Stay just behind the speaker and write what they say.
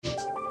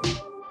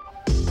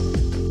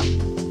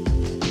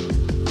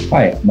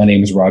Hi, my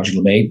name is Roger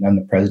LeMay. I'm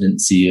the President and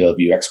CEO of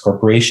UX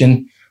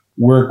Corporation.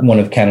 We're one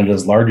of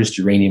Canada's largest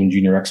uranium and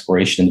junior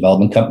exploration and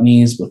development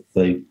companies with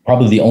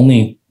probably the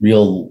only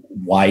real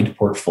wide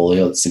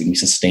portfolio that's going to be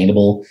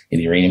sustainable in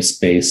the uranium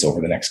space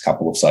over the next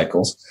couple of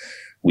cycles.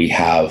 We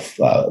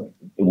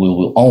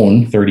will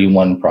own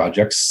 31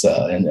 projects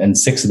and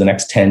 6 of the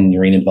next 10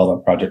 uranium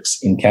development projects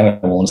in Canada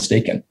will own a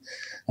stake in.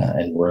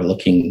 And we're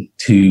looking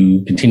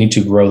to continue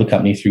to grow the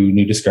company through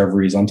new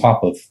discoveries on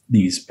top of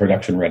these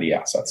production-ready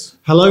assets.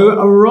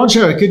 Hello,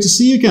 Roger. Good to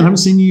see you again. I haven't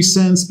seen you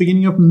since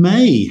beginning of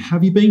May. How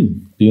have you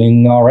been?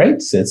 Doing all right.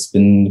 It's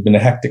been a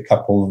hectic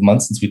couple of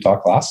months since we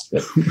talked last,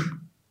 but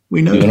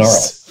we noticed. Doing all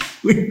right.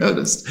 We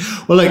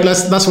noticed. Well,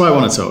 that's why I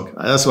want to talk.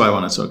 That's why I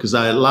want to talk, because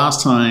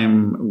last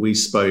time we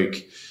spoke,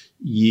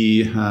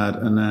 you had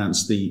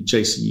announced the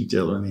JCU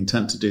deal and the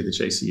intent to do the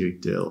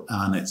JCU deal,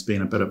 and it's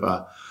been a bit of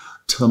a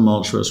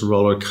tumultuous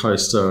roller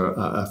coaster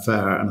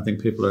affair, and I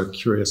think people are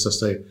curious as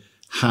to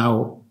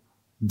how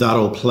that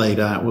all played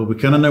out. Well, we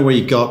kind of know where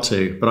you got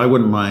to, but I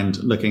wouldn't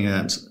mind looking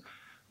at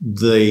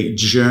the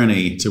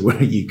journey to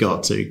where you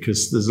got to,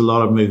 because there's a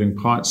lot of moving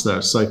parts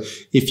there. So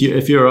if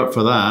you're up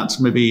for that,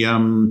 maybe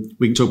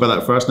we can talk about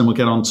that first, and then we'll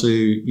get on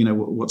to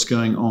what's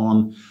going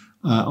on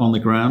the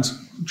ground,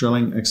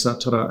 drilling,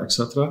 etc.,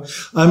 etc.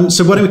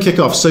 So why don't we kick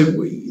off? So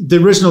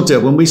the original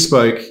deal, when we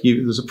spoke,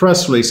 there's a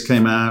press release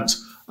came out.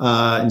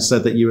 And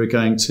said that you were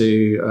going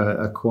to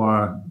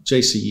acquire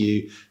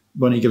JCU.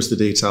 Why don't you give us the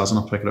details and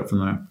I'll pick it up from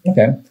there.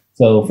 Okay.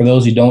 So for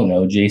those who don't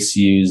know,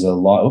 JCU is a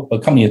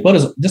company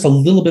that's just a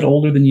little bit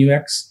older than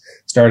UX.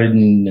 Started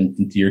in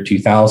the year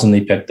 2000. They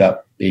picked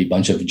up a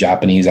bunch of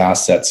Japanese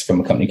assets from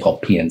a company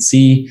called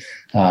PNC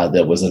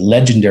that was a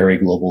legendary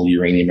global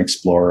uranium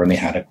explorer, and they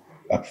had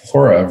a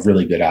plethora of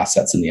really good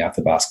assets in the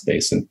Athabasca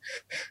Basin.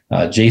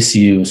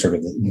 JCU sort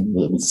of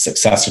was a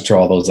successor to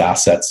all those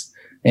assets.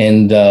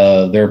 And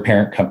their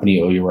parent company,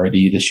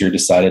 OURD, this year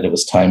decided it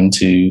was time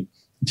to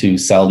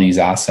sell these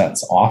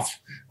assets off.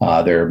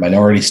 Their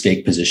minority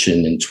stake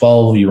position in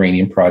 12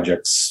 uranium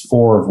projects,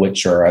 4 of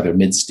which are either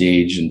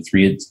mid-stage, and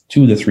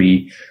 2 of the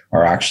 3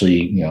 are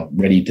actually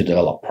ready to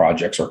develop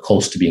projects or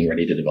close to being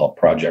ready to develop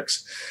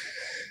projects.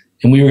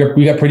 And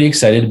we got pretty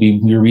excited.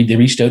 They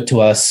reached out to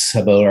us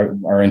about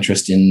our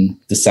interest in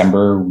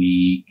December.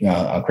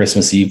 On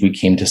Christmas Eve, we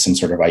came to some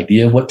sort of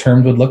idea of what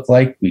terms would look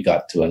like. We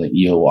got to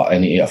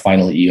a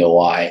final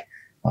EOI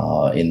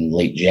in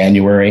late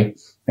January,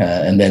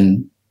 and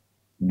then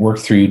worked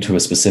through to a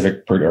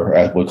specific,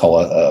 or we'll call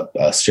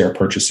a share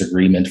purchase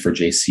agreement for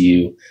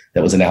JCU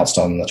that was announced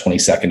on the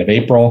 22nd of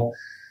April.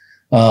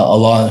 For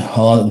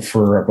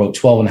about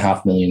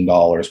 $12.5 million,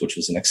 which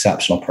was an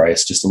exceptional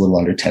price, just a little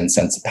under 10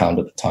 cents a pound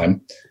at the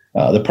time.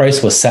 The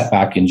price was set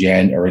back in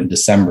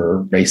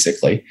December,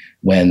 basically,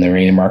 when the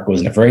uranium market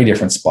was in a very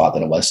different spot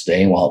than it was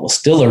today. And while it was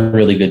still a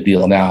really good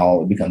deal now,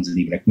 it becomes an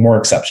even more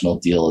exceptional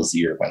deal as the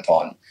year went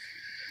on.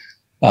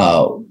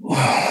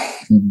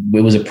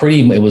 It was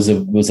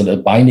a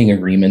binding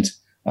agreement,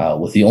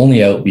 with the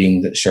only out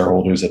being that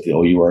shareholders of the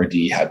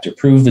OURD had to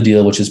approve the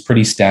deal, which is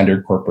pretty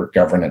standard corporate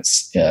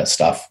governance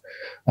stuff.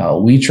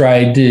 We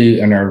tried to,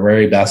 and our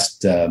very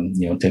best,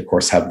 to of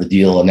course have the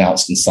deal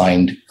announced and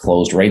signed,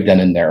 closed right then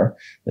and there.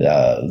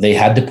 They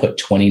had to put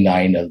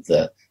 29 of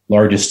the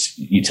largest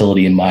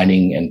utility and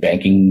mining and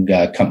banking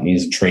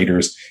companies and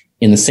traders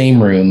in the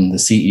same room, the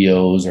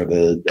CEOs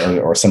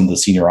or some of the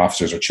senior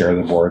officers or chair of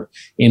the board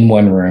in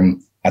one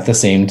room at the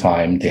same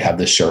time to have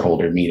this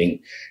shareholder meeting.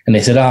 And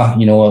they said,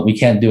 you know what, we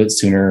can't do it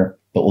sooner,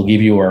 but we'll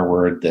give you our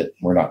word that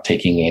we're not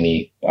taking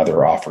any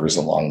other offers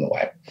along the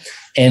way.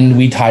 And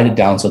we tied it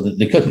down so that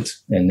they couldn't,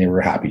 and they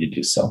were happy to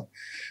do so.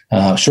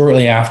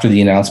 Shortly after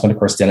the announcement, of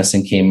course,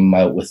 Denison came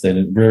out with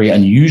a very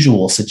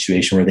unusual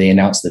situation where they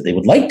announced that they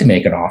would like to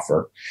make an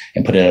offer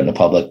and put it out in the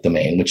public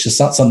domain, which is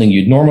not something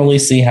you'd normally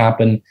see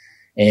happen.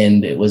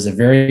 And it was a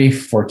very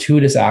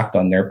fortuitous act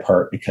on their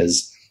part,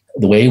 because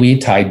the way we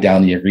tied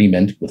down the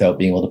agreement without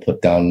being able to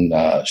put down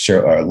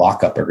share or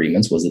lockup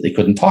agreements was that they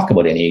couldn't talk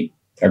about any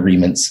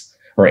agreements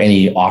or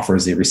any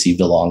offers they received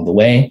along the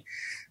way.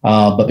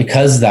 But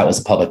because that was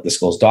a public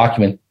disclosed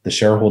document, the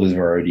shareholders have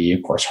already,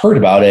 of course, heard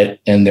about it,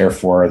 and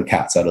therefore the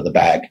cat's out of the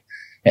bag.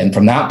 And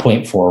from that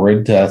point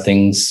forward,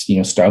 things, I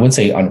wouldn't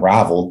say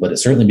unraveled, but it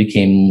certainly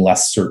became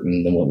less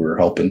certain than what we were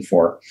hoping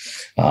for,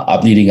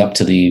 leading up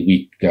to the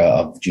week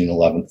of June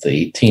 11th to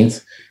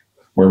 18th,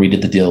 where we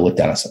did the deal with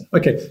Denison.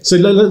 Okay, so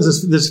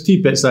there's a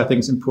few bits that I think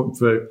is important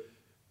for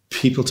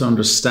people to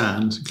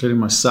understand, including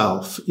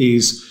myself,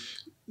 these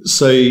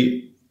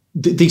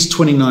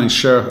 29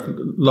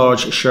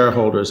 large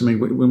shareholders. I mean,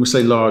 when we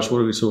say large,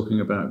 what are we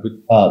talking about?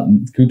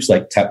 Groups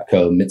like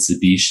TEPCO,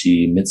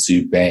 Mitsubishi,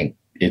 Mitsui Bank,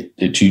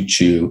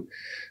 Ituchu,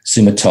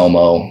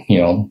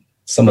 Sumitomo,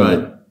 some of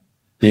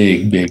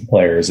the big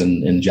players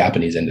in the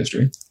Japanese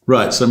industry.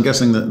 Right. So I'm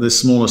guessing that the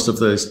smallest of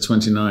those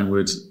 29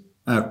 would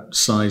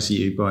outsize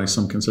you by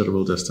some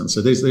considerable distance.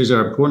 So these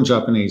are important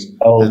Japanese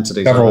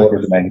entities.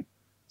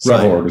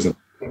 Several orders of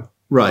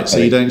Right. So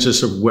you don't just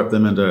sort of whip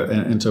them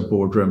into a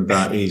boardroom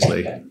that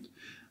easily.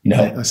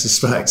 I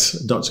suspect,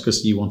 not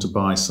because you want to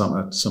buy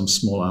some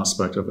small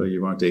aspect of a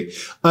URD.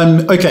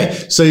 Okay,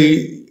 so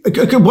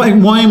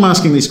why I'm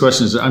asking these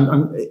questions, I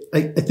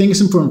think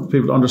it's important for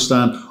people to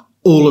understand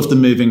all of the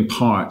moving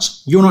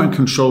parts. You're not in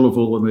control of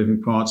all the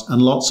moving parts,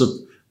 and lots of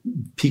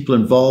people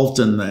involved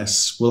in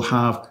this will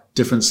have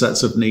different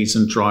sets of needs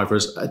and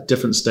drivers at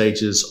different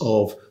stages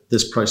of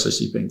this process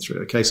you've been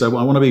through. Okay. So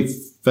I want to be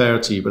fair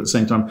to you, but at the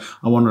same time,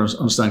 I want to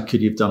understand, could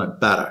you have done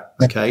it better?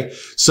 Okay.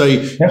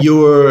 So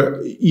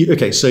so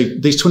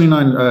these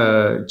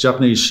 29,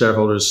 Japanese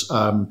shareholders,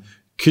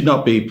 could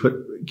not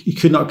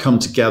come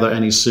together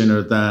any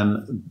sooner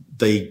than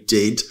they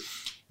did.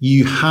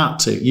 You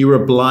were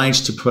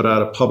obliged to put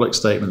out a public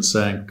statement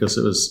saying, because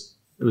it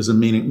was a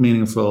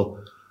meaningful,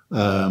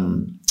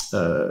 what's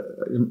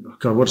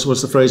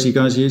the phrase you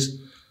guys use?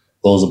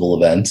 Closable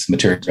event,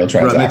 material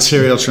transaction. Right,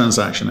 material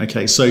transaction.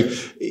 Okay, so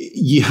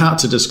you had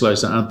to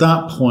disclose that. At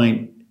that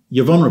point,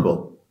 you're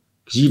vulnerable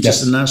because you've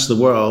just announced to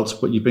the world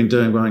what you've been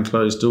doing behind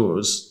closed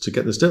doors to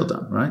get this deal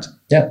done, right?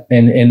 Yeah,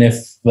 and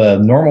if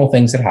normal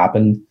things had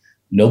happened,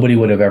 nobody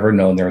would have ever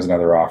known there was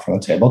another offer on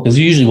the table. Because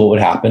usually, what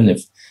would happen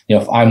if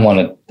I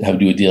want to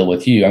do a deal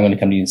with you, I'm going to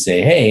come to you and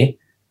say, "Hey,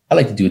 I'd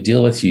like to do a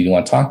deal with you. You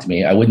want to talk to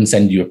me?" I wouldn't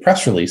send you a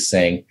press release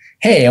saying,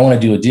 "Hey, I want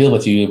to do a deal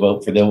with you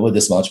with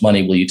this much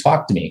money. Will you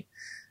talk to me?"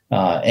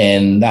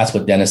 And that's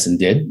what Denison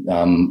did.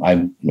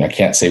 I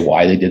can't say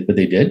why they did, but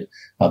they did.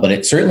 But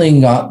it certainly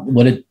not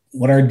what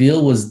our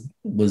deal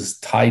was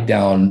tied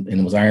down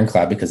and was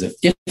ironclad, because if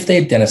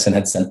Denison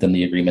had sent them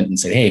the agreement and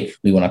said, "Hey,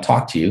 we want to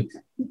talk to you,"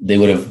 they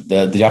would have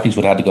the Japanese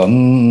would have had to go,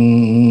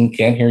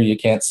 "Can't hear you,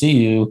 can't see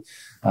you,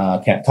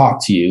 can't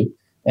talk to you,"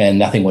 and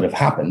nothing would have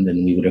happened,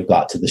 and we would have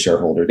got to the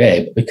shareholder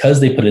day. But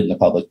because they put it in the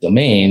public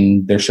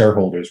domain, their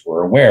shareholders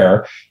were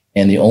aware,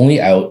 and the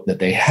only out that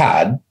they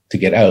had to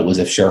get out was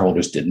if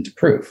shareholders didn't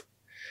approve.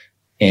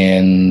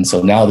 And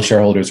so now the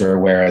shareholders are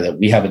aware that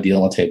we have a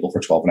deal on the table for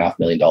 $12.5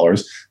 million,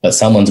 but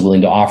someone's willing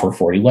to offer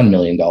 $41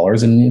 million.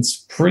 And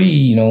it's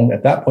pretty,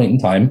 at that point in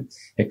time,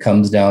 it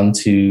comes down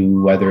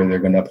to whether they're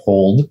going to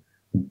uphold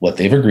what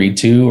they've agreed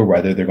to or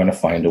whether they're going to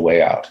find a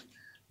way out.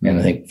 And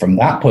I think from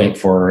that point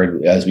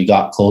forward, as we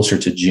got closer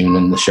to June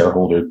and the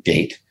shareholder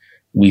date,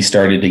 we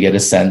started to get a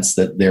sense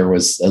that there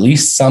was at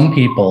least some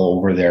people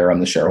over there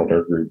on the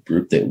shareholder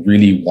group that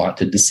really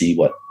wanted to see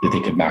that they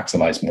could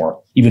maximize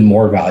even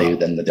more value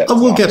than the debt. Oh,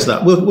 we'll get to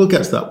that. We'll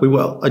get to that. We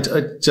will. I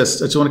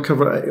just want to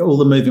cover all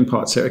the moving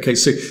parts here. Okay,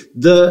 so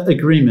the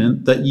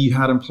agreement that you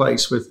had in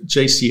place with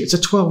JCU, it's a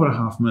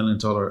 $12.5 million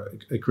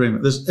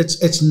agreement.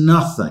 It's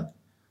nothing.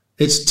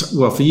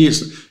 For you,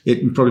 it's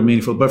probably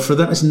meaningful, but for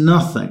them, it's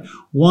nothing.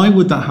 Why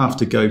would that have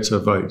to go to a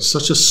vote?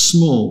 Such a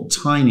small,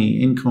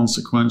 tiny,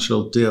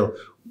 inconsequential deal.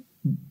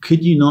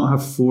 Could you not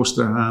have forced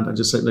their hand and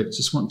just say, "Look,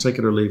 just want to take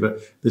it or leave it.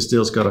 This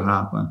deal's got to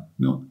happen"?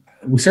 No.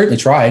 We certainly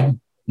tried.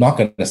 Not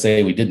going to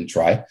say we didn't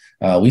try.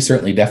 We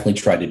certainly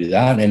definitely tried to do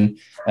that. And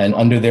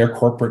under their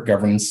corporate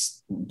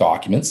governance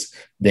documents,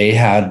 they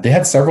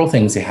had several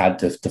things they had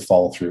to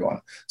follow through on.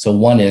 So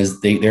one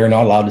is they're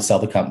not allowed to sell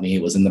the company.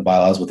 It was in the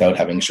bylaws without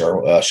having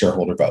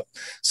shareholder vote.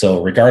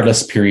 So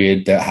regardless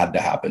period, that had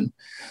to happen.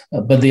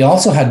 But they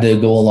also had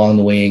to go along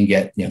the way and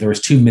get, there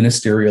was 2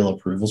 ministerial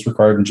approvals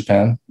required in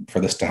Japan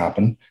for this to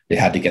happen. They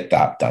had to get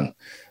that done.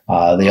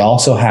 They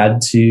also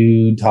had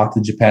to talk to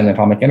the Japan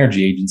Atomic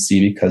Energy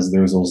Agency because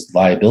there's those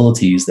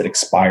liabilities that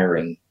expire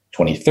in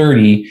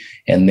 2030,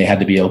 and they had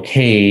to be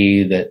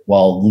okay that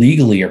while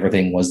legally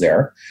everything was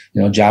there,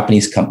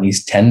 Japanese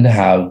companies tend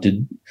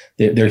to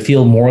they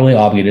feel morally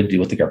obligated to do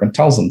what the government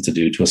tells them to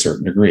do to a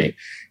certain degree.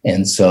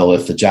 And so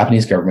if the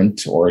Japanese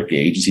government or the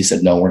agency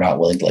said, "No, we're not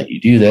willing to let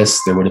you do this,"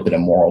 there would have been a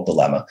moral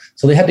dilemma.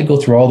 So they had to go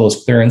through all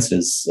those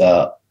clearances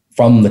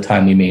from the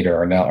time we made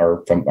our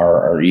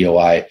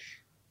EOI.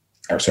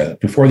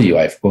 Before the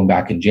EOI, going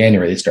back in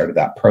January, they started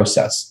that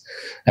process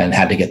and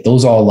had to get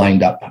those all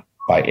lined up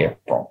by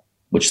April,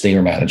 which they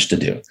managed to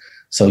do.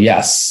 So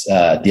yes,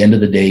 at the end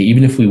of the day,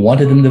 even if we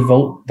wanted them to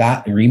vote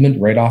that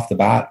agreement right off the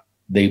bat,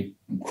 they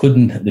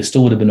couldn't. They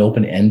still would have been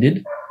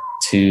open-ended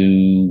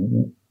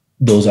to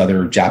those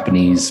other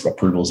Japanese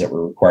approvals that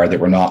were required that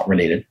were not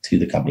related to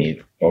the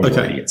company or the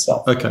party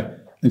itself. Okay,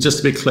 and just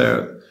to be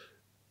clear,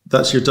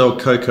 that's your dog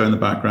Coco in the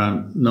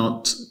background,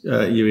 not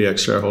UEX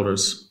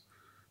shareholders.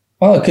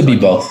 Well, it could be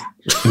both.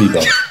 It could be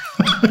both.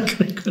 I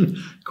couldn't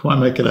quite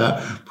make it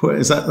out.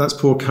 That's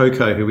poor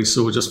Coco, who we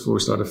saw just before we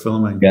started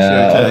filming.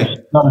 Yeah, okay?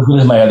 Not as good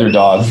as my other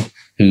dog,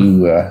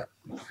 who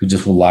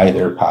just will lie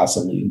there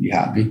passively and be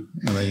happy.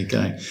 Oh, there you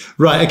go.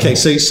 Right. Okay.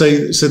 So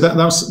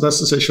that's the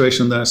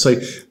situation there. So,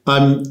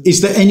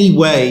 is there any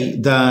way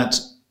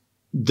that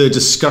the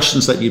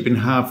discussions that you've been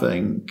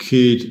having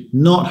could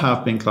not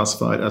have been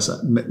classified as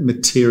a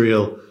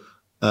material?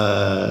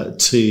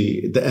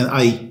 Did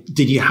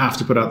you have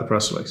to put out the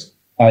press release?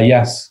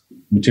 Yes,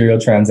 material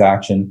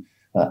transaction.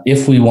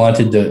 If we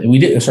wanted to,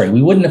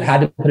 we wouldn't have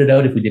had to put it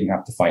out if we didn't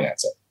have to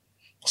finance it.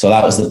 So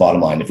that was the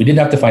bottom line. If we didn't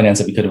have to finance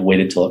it, we could have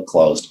waited till it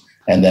closed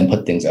and then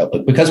put things out.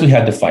 But because we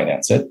had to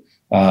finance it,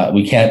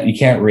 You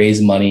can't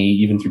raise money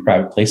even through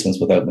private placements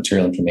without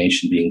material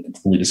information being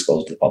fully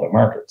disclosed to the public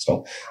market.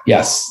 So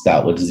yes,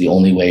 that was the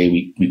only way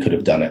we could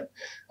have done it.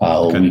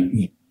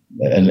 Okay.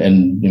 And I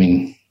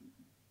mean,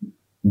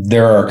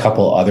 there are a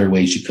couple other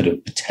ways you could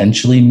have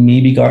potentially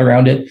maybe got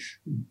around it.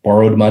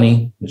 Borrowed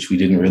money, which we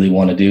didn't really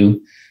want to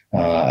do.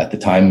 At the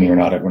time, we're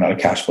not a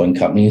cash flowing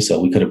company, so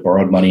we could have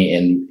borrowed money,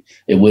 and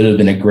it would have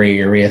been a gray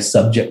area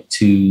subject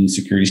to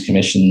Securities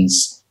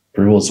Commission's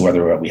approvals,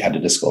 whether we had to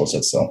disclose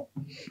it. So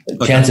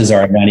chances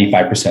are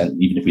 95%,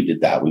 even if we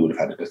did that, we would have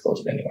had to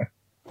disclose it anyway.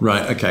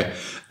 Right. Okay.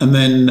 And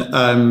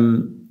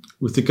then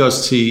with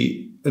regards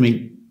to, I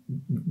mean,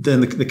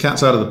 then the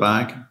cat's out of the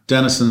bag.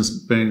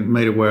 Denison's been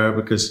made aware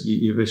because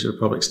you've issued a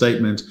public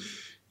statement.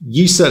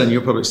 You said in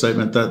your public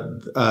statement that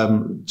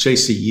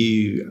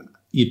JCU,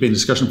 you'd been in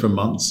discussion for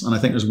months, and I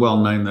think it was well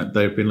known that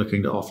they've been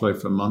looking to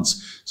offload for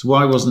months. So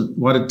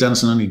why did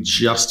Denison only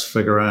just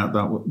figure out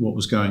that what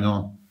was going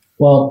on?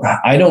 Well,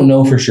 I don't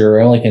know for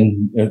sure. Like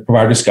from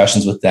our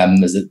discussions with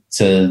them, is that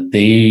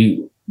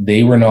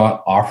they were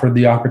not offered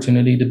the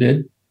opportunity to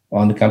bid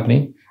on the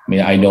company. I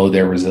mean, I know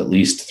there was at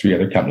least 3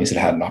 other companies that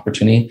had an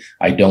opportunity.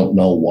 I don't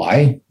know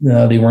why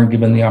they weren't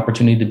given the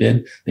opportunity to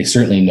bid. They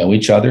certainly know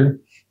each other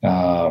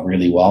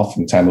really well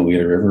from the time of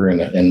Weeder River,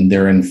 and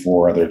they're in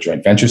 4 other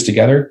joint ventures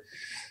together.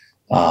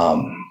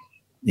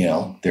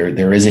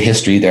 There is a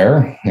history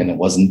there, and it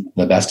wasn't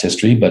the best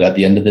history, but at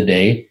the end of the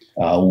day,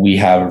 we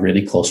have a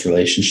really close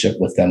relationship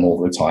with them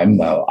over time.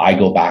 I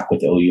go back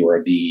with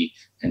OURD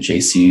and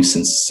JCU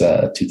since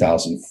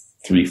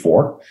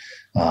 2003-04.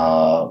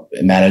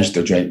 Managed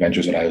their joint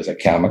ventures when I was at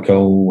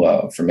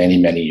Cameco for many,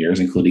 many years,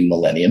 including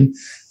Millennium.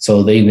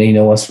 So they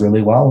know us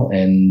really well,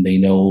 and I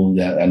know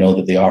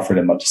that they offered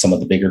them up to some of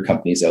the bigger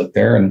companies out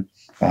there, and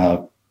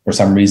for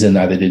some reason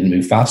either they didn't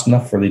move fast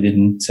enough or they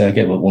didn't get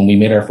it. But when we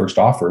made our first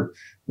offer,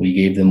 we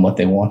gave them what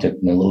they wanted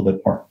and a little bit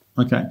more.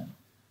 Okay.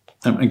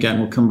 Again,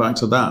 we'll come back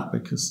to that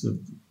because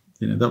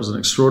that was an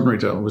extraordinary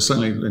deal. We're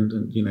certainly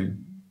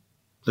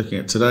looking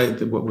at today,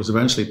 what was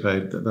eventually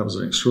paid, that was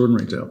an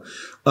extraordinary deal.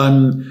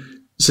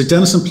 So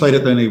Denison played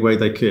it the only way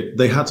they could.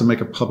 They had to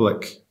make a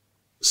public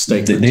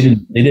statement.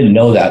 They didn't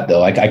know that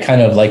though. I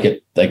kind of like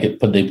it,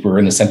 but they were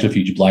in the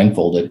centrifuge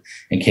blindfolded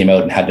and came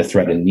out and had to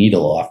thread a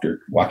needle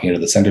after walking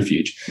into the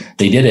centrifuge.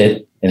 They did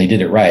it and they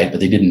did it right, but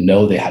they didn't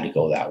know they had to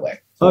go that way.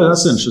 Oh,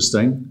 that's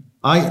interesting.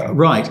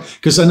 Right,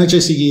 because I know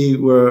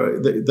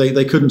JCU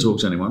they couldn't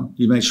talk to anyone.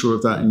 You made sure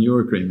of that in your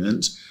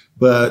agreement,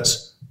 but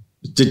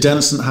had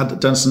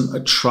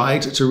Denison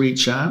tried to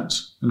reach out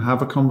and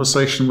have a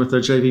conversation with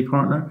their JV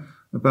partner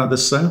about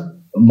this sale?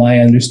 My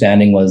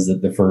understanding was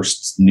that the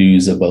first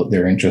news about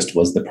their interest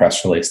was the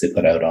press release they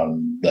put out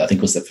on I think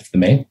it was the 5th of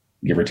May,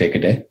 give or take a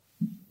day.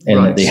 And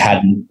right. they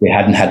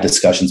hadn't had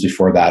discussions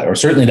before that, or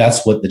certainly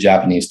that's what the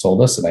Japanese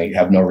told us, and I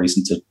have no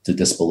reason to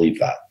disbelieve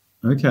that.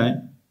 Okay.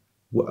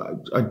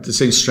 Well, it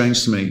seems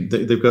strange to me.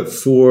 They've got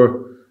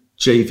 4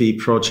 JV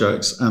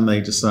projects, and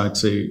they decide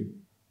to.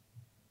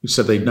 You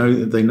said they know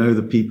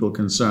the people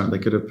concerned. They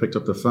could have picked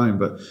up the phone,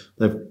 but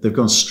they've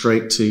gone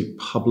straight to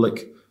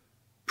public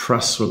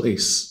press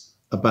release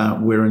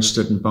about we're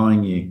interested in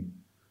buying you.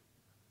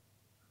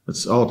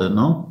 It's odd, isn't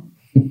it?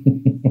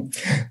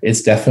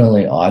 It's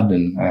definitely odd,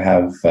 and I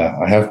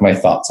have my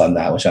thoughts on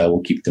that, which I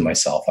will keep to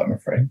myself, I'm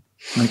afraid.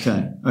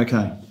 Okay.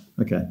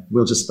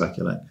 We'll just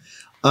speculate.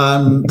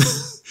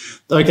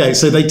 Okay,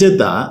 so they did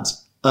that.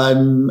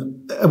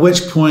 At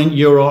which point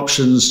your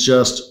options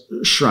just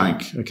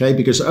shrank, okay?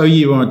 Because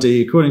OURD,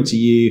 according to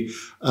you,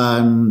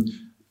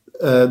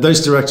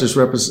 those directors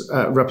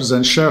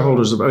represent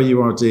shareholders of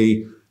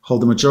OURD, hold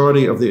the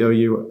majority of the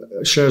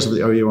shares of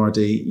the OURD.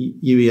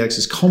 UEX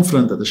is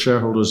confident that the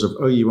shareholders of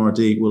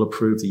OURD will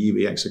approve the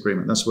UEX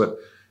agreement. That's what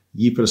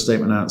you put a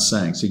statement out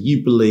saying. So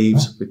you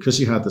believed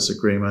because you had this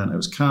agreement, it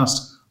was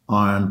cast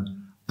iron,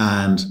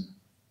 and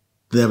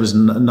there was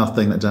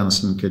nothing that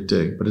Denison could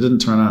do. But it didn't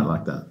turn out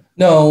like that.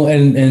 No,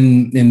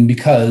 and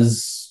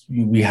because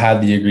we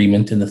had the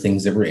agreement and the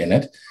things that were in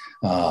it,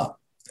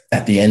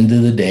 at the end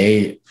of the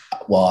day,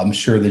 while I'm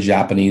sure the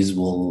Japanese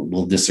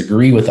will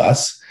disagree with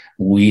us,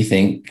 we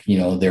think,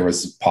 there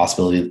was a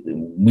possibility.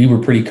 We were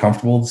pretty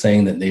comfortable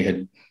saying that they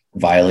had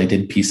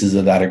violated pieces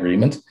of that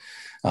agreement.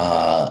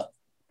 But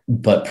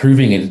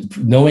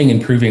knowing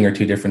and proving are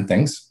 2 different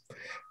things.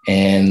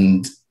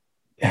 And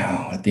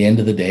at the end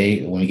of the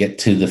day, when we get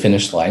to the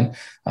finish line,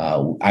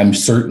 I'm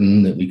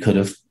certain that we could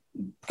have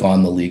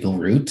gone the legal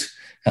route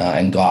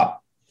and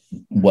got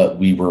what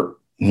we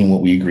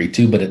agreed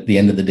to. But at the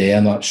end of the day,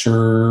 I'm not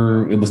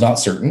sure. It was not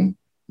certain.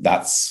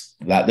 That's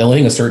that. The only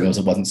thing that's certain was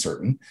it wasn't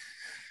certain.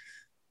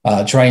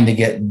 Trying to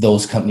get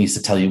those companies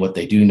to tell you what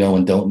they do know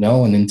and don't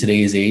know. And in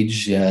today's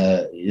age,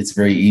 it's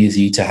very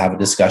easy to have a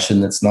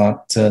discussion that's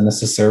not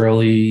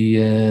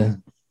necessarily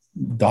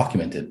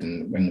documented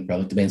in the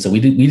public domain. So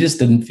we just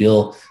didn't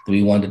feel that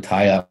we wanted to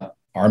tie up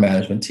our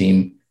management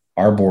team,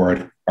 our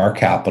board, our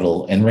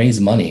capital, and raise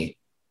money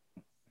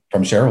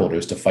from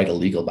shareholders to fight a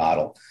legal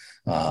battle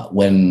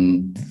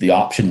when the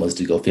option was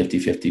to go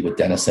 50-50 with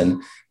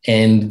Denison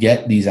and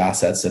get these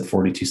assets at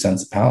 42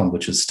 cents a pound,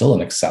 which is still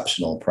an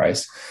exceptional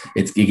price.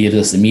 It gives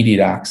us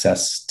immediate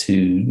access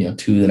to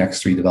the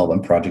next 3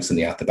 development projects in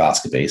the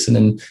Athabasca Basin.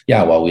 And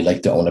yeah, while we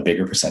like to own a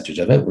bigger percentage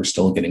of it, we're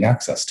still getting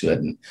access to it,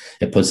 and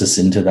it puts us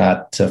into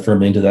that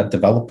firmly into that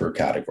developer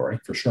category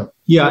for sure.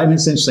 Yeah, and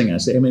it's interesting.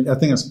 Actually, I mean, I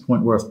think that's a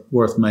point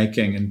worth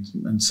making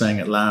and saying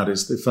it loud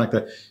is the fact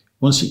that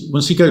once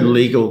you go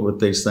legal with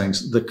these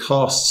things, the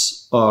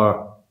costs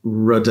are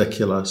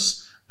ridiculous.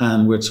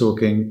 And we're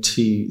talking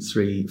 2,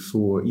 3,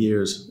 4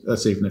 years.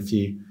 That's even if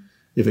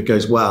it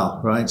goes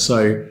well, right?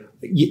 So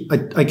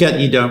I get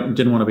you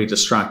didn't want to be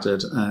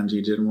distracted, and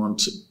you didn't want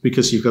to,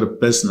 because you've got a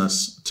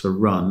business to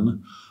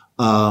run,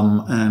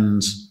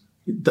 and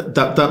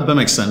that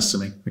makes sense to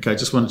me. Okay,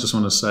 just want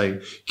to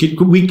say,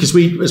 because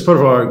we as part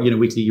of our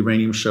weekly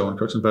uranium show on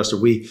Crux Investor,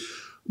 we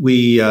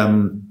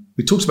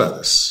talked about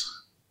this.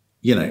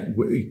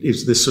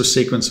 It's this sort of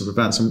sequence of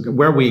events, and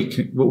what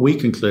we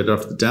concluded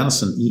after the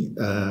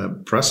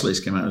Denison press release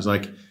came out was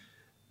like,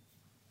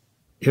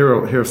 here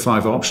are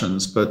 5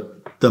 options,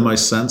 but the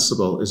most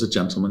sensible is a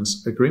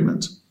gentleman's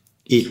agreement.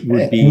 It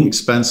would be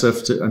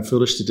expensive and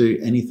foolish to do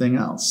anything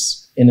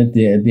else. And at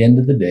the end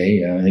of the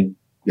day, I think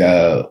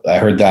I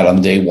heard that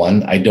on day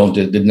one. I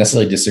didn't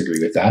necessarily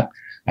disagree with that.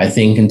 I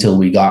think until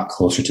we got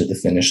closer to the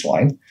finish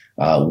line,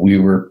 we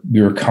were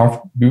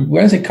comfortable.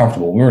 When I say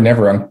comfortable, we were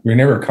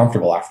never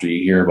comfortable after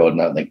you hear about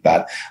nothing like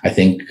that. I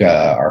think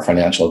our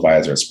financial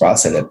advisor at Sprott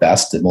said it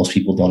best that most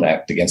people don't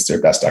act against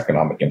their best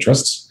economic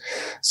interests.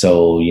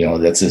 So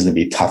that's going to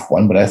be a tough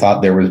one. But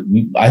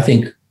I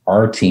think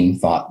our team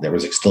thought there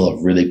was still a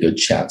really good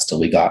chance till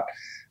we got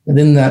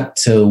within that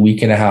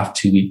week and a half,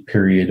 2 week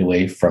period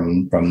away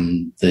from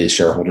the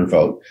shareholder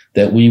vote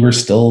that we were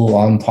still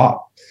on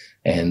top,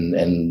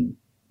 and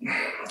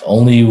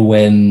only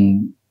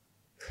when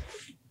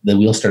the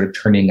wheel started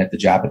turning at the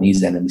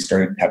Japanese end and we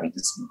started having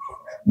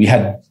we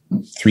had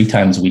 3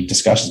 times a week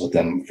discussions with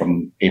them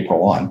from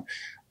April on,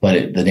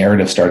 but the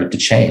narrative started to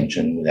change,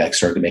 and that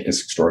started to make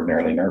us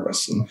extraordinarily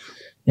nervous.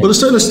 Well,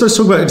 let's talk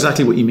about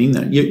exactly what you mean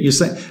there. You're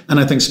saying, and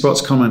I think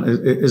Sprott's comment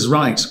is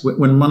right.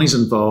 When money's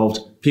involved,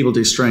 people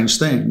do strange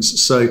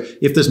things. So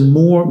if there's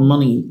more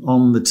money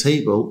on the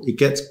table, it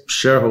gets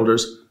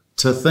shareholders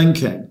to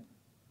thinking,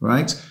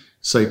 right?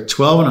 So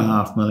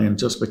 12.5 million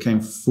just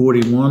became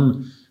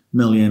 41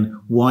 million.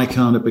 Why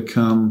can't it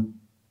become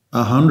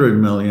 100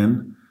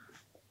 million,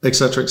 et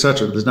cetera, et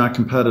cetera? There's now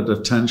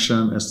competitive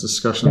tension. There's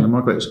discussion in the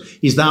marketplace.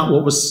 Is that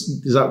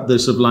the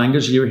sort of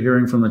language you were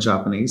hearing from the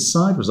Japanese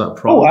side? Was that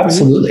problem? Oh,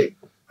 absolutely.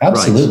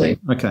 Absolutely.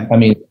 Right. Okay. I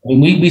mean,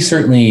 we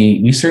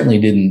certainly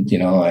didn't,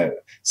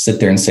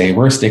 sit there and say,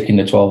 we're sticking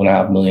to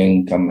 12.5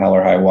 million come hell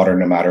or high water,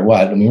 no matter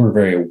what. And we were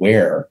very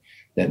aware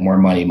that more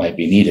money might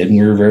be needed. And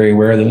we were very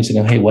aware that we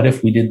said, hey, what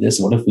if we did this?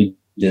 What if we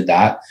did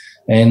that?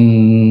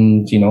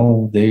 And,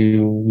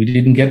 we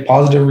didn't get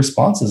positive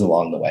responses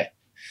along the way.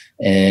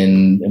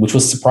 And which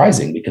was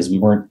surprising because we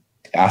weren't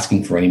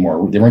asking for any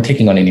more, they weren't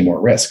taking on any more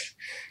risk.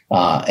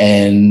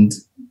 And,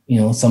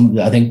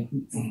 I think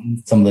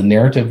some of the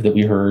narrative that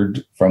we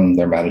heard from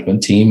their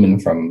management team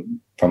and from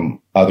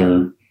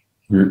other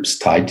groups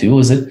tied to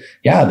was that,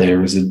 yeah, there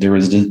was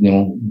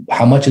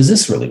how much is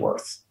this really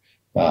worth?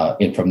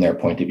 From their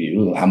point of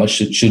view, how much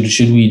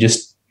should we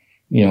just,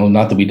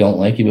 not that we don't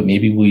like you, but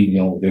maybe we,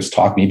 there's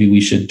talk, maybe we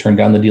should turn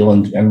down the deal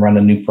and run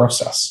a new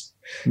process.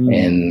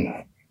 And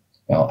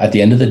at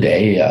the end of the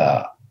day,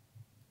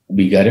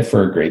 we got it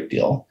for a great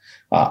deal.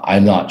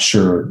 I'm not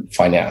sure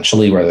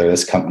financially whether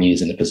this company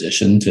is in a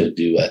position to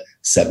do a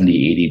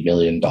 $70-80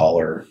 million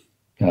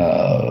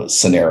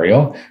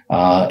scenario,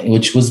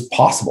 which was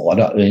possible,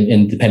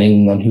 and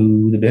depending on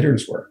who the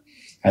bidders were.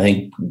 I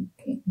think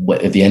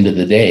at the end of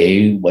the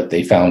day, what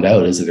they found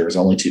out is that there was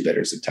only 2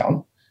 bidders in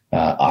town,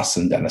 us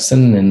and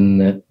Denison,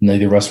 and that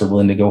neither of us were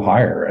willing to go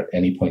higher at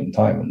any point in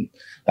time. And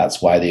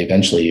that's why they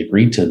eventually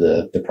agreed to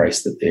the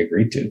price that they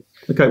agreed to.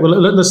 Okay, well,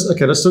 let's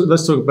talk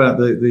about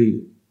the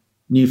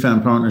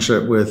newfound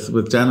partnership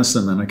with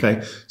Denison then.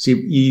 Okay, so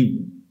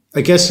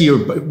I guess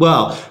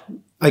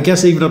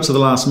even up to the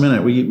last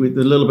minute, with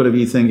a little bit of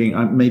you thinking,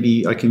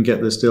 maybe I can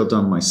get this deal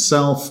done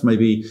myself.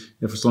 Maybe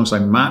as long as I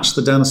match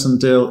the Denison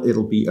deal,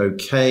 it'll be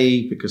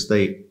okay because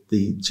the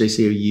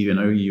JCOU and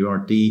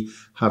OURD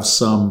have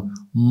some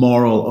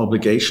moral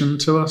obligation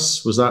to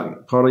us. Was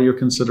that part of your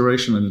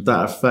consideration? And did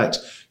that affect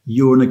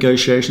your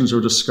negotiations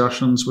or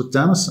discussions with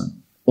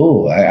Denison?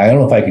 Oh, I don't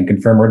know if I can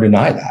confirm or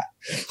deny that.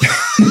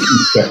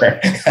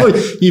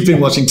 You've been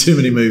watching too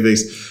many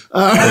movies.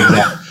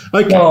 Exactly.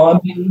 Okay. No, I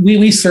mean,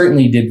 we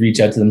certainly did reach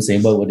out to them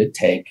saying, what would it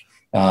take?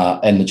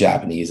 And the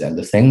Japanese end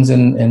of things.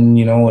 And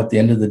at the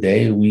end of the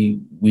day, we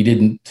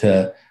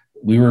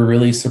were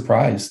really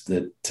surprised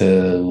that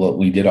what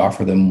we did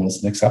offer them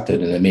wasn't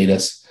accepted. And it made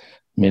us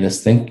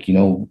think, they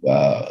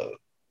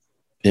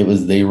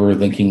were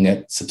thinking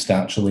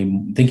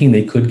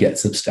they could get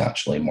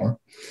substantially more.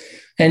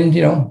 And,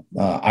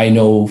 I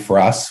know for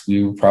us,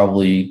 we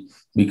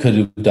could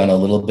have done a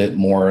little bit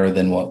more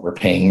than what we're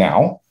paying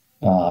now.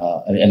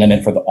 And I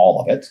meant for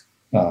all of it.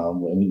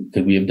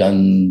 Could we have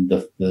done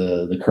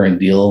the current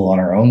deal on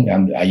our own?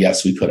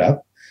 Yes, we could have.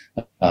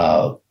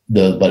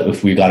 But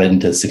if we got it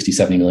into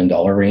 $60-70 million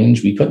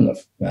range, we couldn't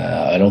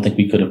have. I don't think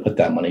we could have put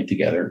that money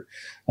together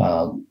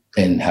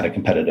and had a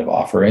competitive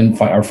offer,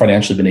 and are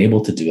financially been able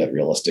to do it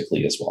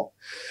realistically as well.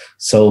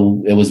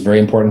 So it was very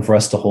important for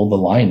us to hold the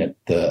line at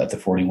the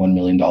 $41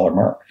 million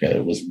mark.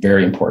 It was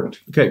very important.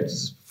 Okay,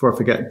 before I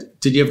forget,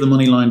 did you have the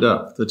money lined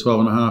up, the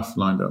 12.5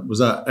 lined up? Was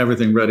that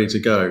everything ready to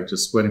go,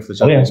 just waiting for the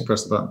Japanese to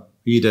press the button?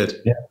 You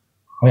did? Yeah.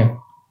 Oh, yeah.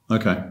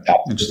 Okay.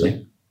 Absolutely.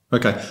 Interesting.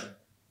 Okay.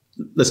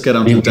 Let's get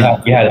on to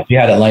we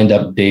had it lined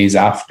up days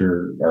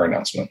after our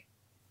announcement.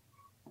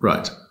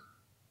 Right.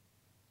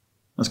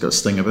 That's got a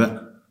sting of it.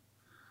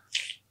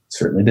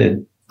 Certainly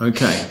did.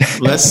 Okay.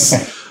 Let's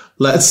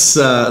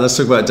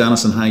talk about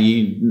Denison,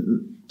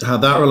 how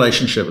that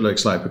relationship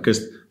looks like,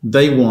 because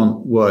they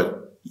want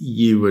what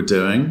you were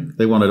doing.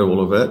 They wanted all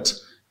of it.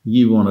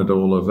 You wanted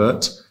all of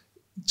it.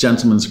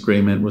 Gentleman's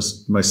agreement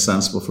was most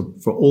sensible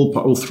for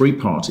all three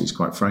parties,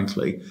 quite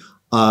frankly.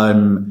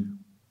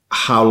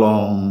 How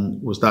long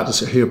was that?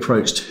 Who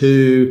approached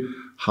who?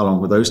 How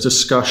long were those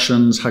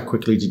discussions? How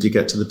quickly did you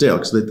get to the deal?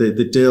 Because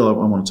the deal I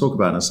want to talk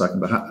about in a second,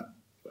 but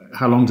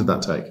how long did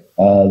that take?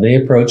 They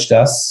approached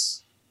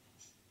us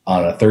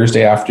on a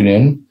Thursday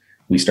afternoon.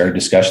 We started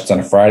discussions on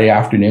a Friday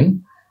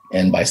afternoon.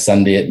 And by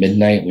Sunday at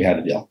midnight, we had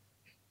a deal.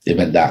 It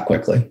went that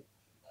quickly.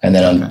 And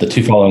then on the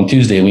following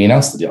Tuesday, we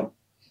announced the deal.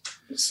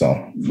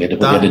 So we had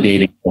to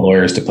date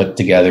lawyers to put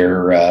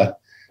together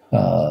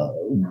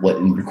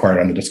what required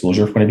on the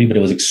disclosure point of view, but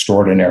it was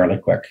extraordinarily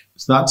quick.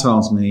 So that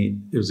tells me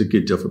it was a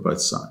good deal for both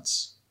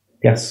sides.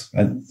 Yes.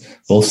 And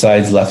both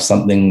sides left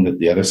something that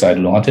the other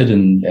side wanted,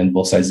 and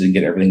both sides didn't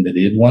get everything that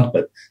they did want,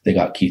 but they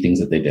got key things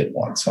that they did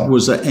want. So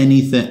was there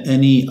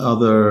any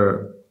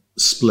other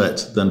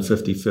split than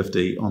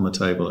 50-50 on the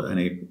table at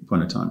any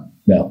point in time?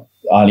 No,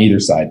 on either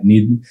side.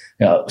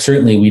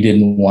 Certainly we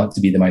didn't want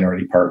to be the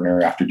minority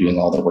partner after doing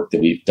all the work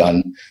that we've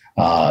done,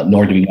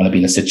 nor do we want to be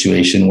in a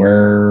situation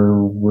where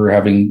we're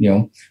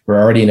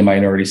already in a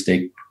minority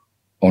stake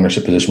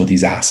ownership position with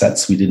these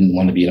assets. We didn't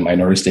want to be in a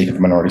minority stake of a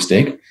minority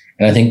stake.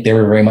 And I think they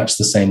were very much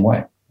the same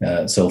way.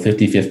 So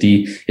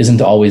 50-50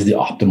 isn't always the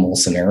optimal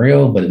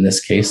scenario, but in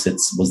this case, it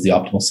was the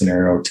optimal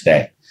scenario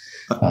today.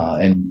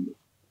 And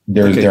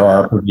there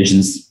are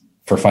provisions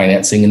for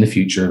financing in the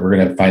future. We're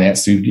going to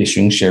finance through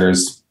issuing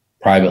shares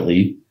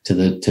privately to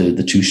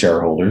the two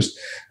shareholders.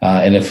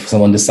 And if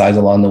someone decides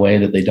along the way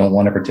that they don't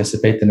want to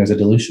participate, then there's a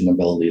dilution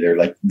ability.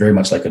 They're very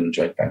much like in a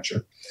joint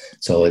venture.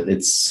 So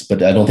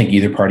but I don't think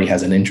either party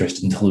has an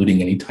interest in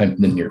diluting anytime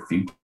in the near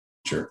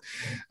future.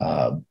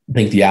 I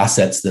think the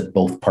assets that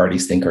both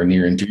parties think are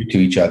near and dear to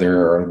each other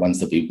are ones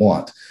that we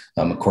want.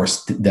 Of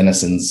course,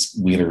 Denison's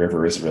Wheeler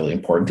River is really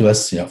important to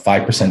us.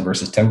 5%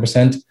 versus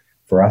 10%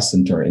 for us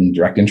in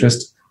direct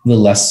interest. A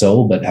little less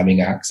so, but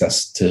having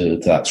access to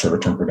that shorter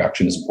term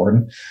production is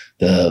important.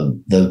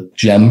 The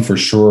gem for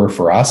sure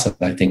for us, and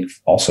I think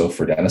also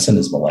for Denison,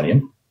 is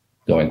Millennium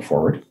going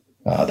forward.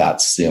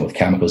 That's with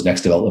Cameco's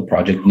next development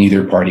project.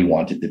 Neither party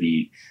wanted to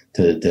be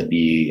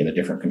in a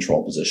different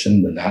control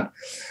position than that.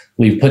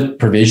 We've put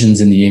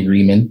provisions in the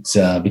agreement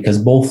because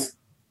both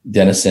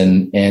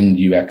Denison and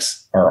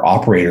UX are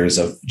operators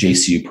of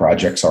JCU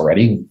projects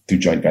already through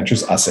joint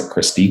ventures, us at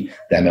Christie,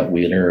 them at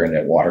Wheeler and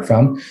at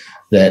Waterfound,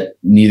 that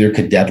neither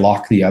could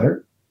deadlock the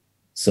other.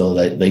 So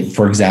that,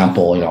 for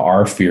example,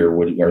 their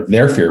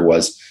fear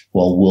was,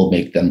 well, we'll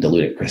make them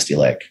dilute at Christie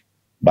Lake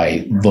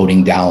by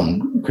voting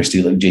down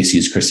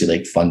JCU's Christie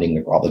Lake funding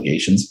their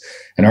obligations.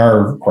 And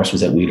our, of course,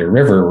 was at Wheeler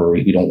River, where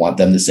we don't want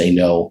them to say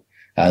no.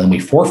 And we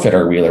forfeit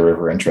our Wheeler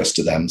River interest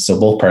to them. So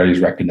both parties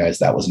recognized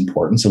that was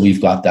important. So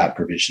we've got that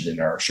provision in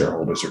our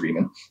shareholders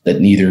agreement that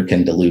neither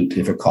can dilute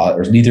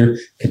neither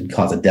can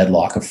cause a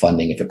deadlock of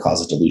funding if it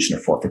causes dilution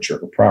or forfeiture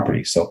of a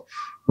property. So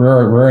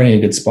we're in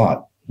a good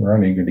spot. We're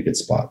in a really good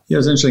spot. Yeah, it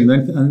was interesting.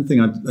 The only thing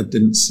I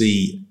didn't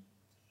see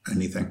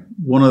anything.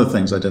 One of the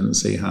things I didn't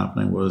see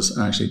happening was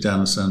actually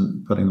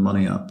Denison putting the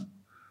money up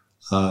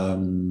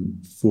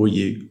for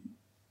you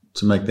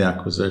to make the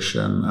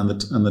acquisition, and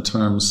the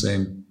terms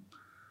seem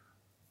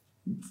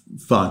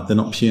fine. They're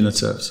not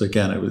punitive. So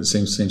again, it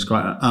seems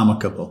quite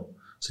amicable.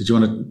 So do you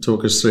want to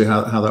talk us through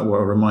how that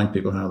works, or remind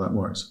people how that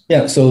works?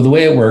 Yeah. So the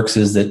way it works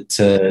is that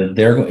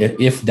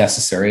if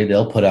necessary,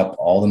 they'll put up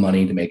all the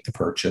money to make the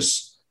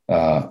purchase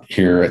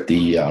here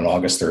on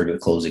August 3rd, the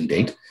closing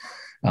date.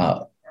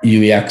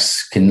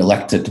 UEX can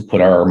elect to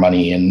put our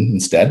money in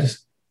instead.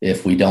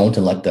 If we don't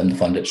and let them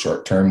fund it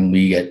short term,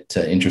 we get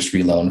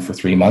interest-free loan for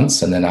 3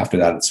 months. And then after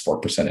that, it's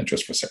 4%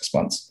 interest for 6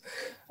 months.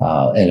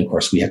 And of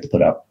course, we have to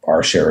put up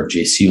our share of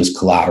JCU as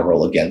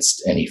collateral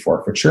against any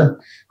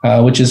forfeiture,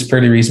 which is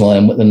pretty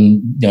reasonable.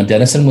 And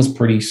Denison was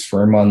pretty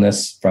firm on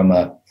this for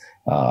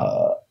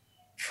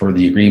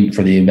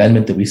the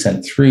amendment that we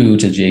sent through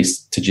to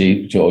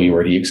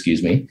OURD,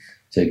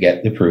 to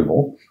get the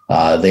approval.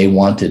 They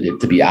wanted it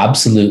to be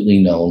absolutely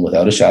known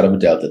without a shadow of a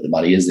doubt that the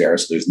money is there.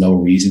 So there's no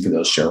reason for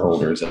those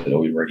shareholders at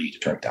OURD to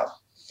turn it down.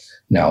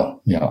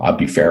 Now, I'll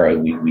be fair.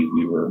 We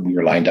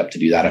were lined up to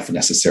do that if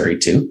necessary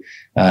too.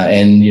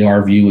 And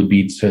our view would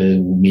be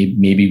to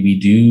maybe we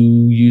do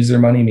use their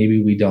money,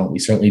 maybe we don't. We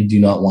certainly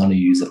do not want to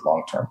use it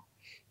long term.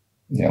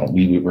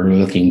 We were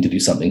looking to do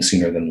something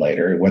sooner than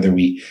later. Whether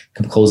we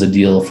can close a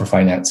deal for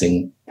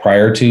financing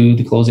prior to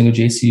the closing of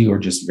JCU or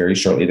just very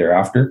shortly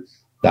thereafter,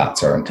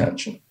 that's our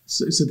intention.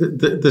 So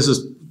this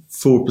is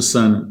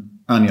 4%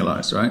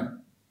 annualized, right?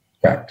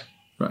 Correct.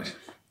 Right.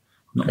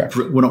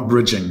 We're not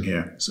bridging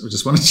here, so we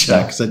just want to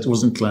check because it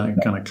wasn't kind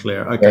of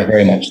clear. Okay,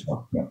 very much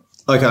so. Yeah.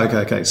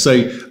 Okay.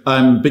 So,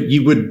 but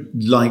you would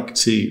like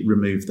to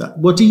remove that.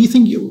 What do you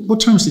think? What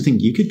terms do you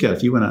think you could get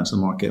if you went out to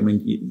the market? I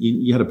mean,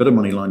 you had a bit of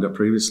money lined up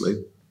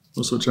previously.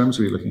 What sort of terms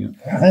were you looking at?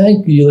 I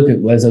think you look at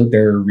what's out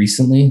there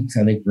recently.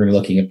 I think we're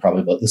looking at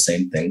probably about the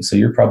same thing. So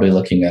you're probably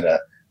looking at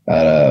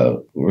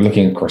we're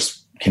looking, of course.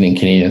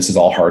 Canadian, this is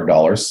all hard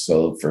dollars.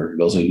 So for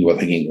those of you who are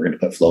thinking we're going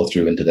to put flow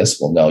through into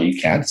this, well, no,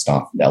 you can't. It's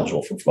not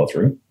eligible for flow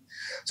through.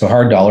 So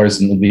hard dollars,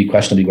 and the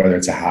question will be whether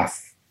it's a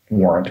half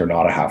warrant or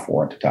not a half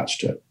warrant attached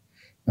to it.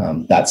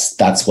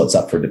 That's what's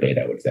up for debate,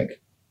 I would think,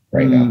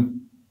 right now.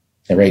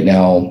 And right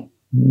now,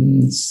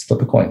 it's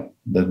flip a coin.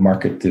 The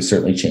market is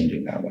certainly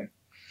changing that way.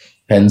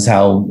 Depends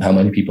how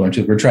many people are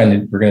into it. We're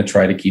going to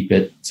try to keep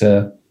it.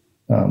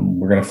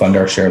 We're going to fund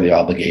our share of the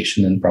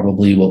obligation and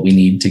probably what we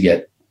need to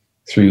get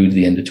through to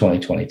the end of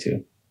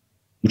 2022,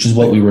 which is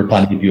what we were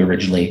planning to do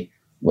originally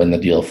when the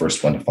deal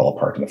first went to fall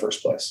apart in the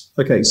first place.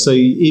 Okay, so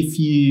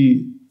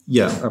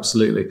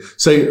absolutely.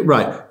 So,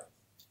 right,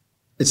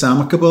 it's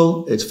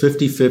amicable, it's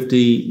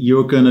 50-50,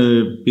 you're going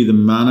to be the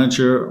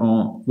manager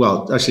on,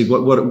 well, actually,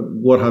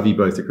 what have you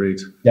both agreed?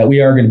 Yeah, we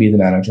are going to be the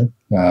manager.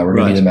 We're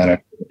going to be the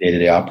manager of the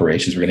day-to-day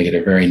operations. We're going to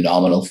get a very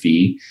nominal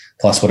fee,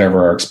 plus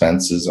whatever our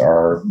expenses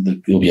are.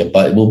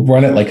 We'll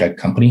run it like a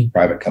company,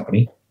 private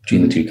company,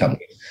 between the two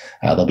companies.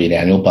 There'll be an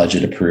annual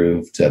budget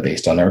approved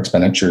based on our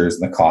expenditures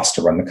and the cost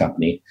to run the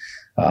company.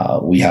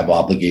 We have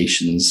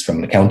obligations from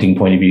an accounting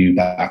point of view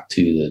back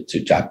to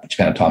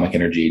Japan Atomic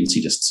Energy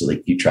Agency, just so they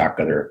keep track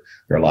of their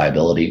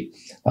liability.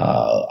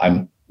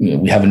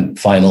 We haven't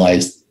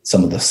finalized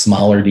some of the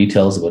smaller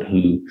details about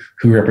who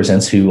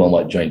represents who on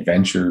what joint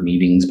venture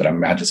meetings, but I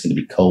imagine it's going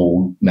to be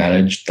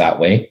co-managed that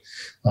way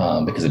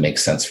because it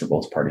makes sense for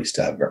both parties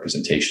to have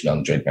representation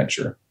on joint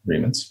venture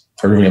agreements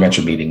or joint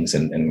venture meetings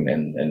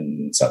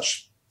and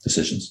such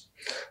decisions.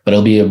 But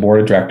it'll be a board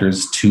of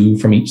directors, 2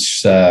 from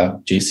each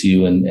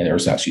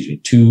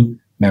JCU 2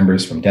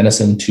 members from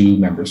Denison, 2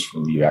 members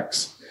from the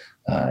UX,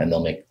 and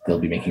they'll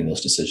be making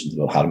those decisions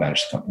about how to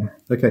manage the company.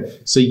 Okay,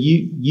 so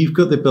you've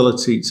got the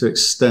ability to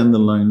extend the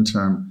loan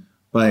term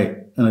by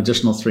an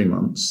additional 3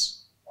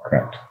 months.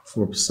 Correct.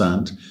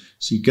 4%.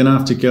 So you're going to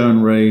have to go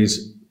and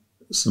raise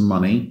some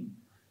money.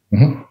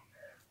 Mm-hmm.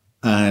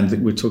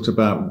 And we talked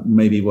about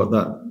maybe what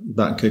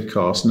that could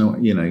cost. And how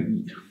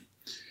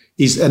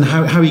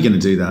are you going to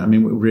do that? I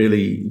mean,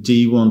 really, do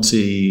you want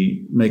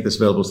to make this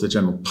available to the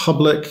general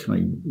public,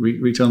 like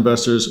retail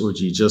investors, or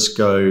do you just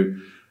go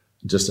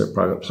a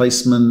private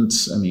placement?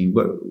 I mean,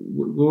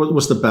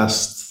 what's the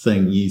best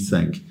thing you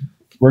think?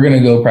 We're going to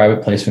go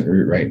private placement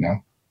route right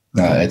now.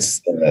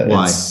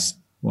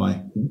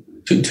 Why?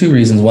 Two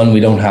reasons. One, we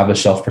don't have a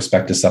shelf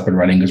prospectus up and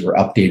running because we're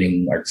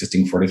updating our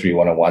existing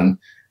 43-101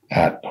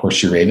 at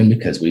Horseshoe Raven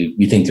because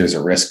we think there's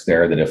a risk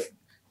there that if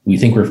we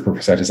think we're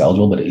prospectus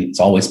eligible, but it's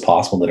always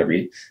possible that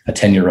a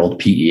 10-year-old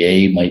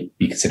PEA might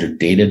be considered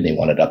dated and they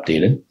want it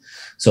updated.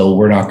 So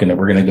we're going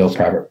to go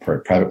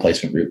private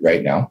placement route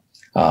right now.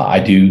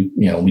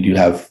 We do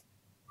have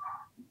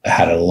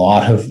had a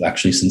lot of,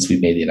 actually, since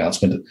we've made the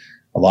announcement,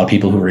 a lot of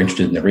people who were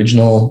interested in the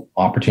original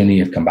opportunity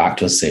have come back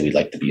to us, say we'd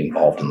like to be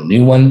involved in the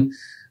new one.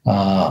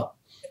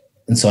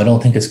 And so I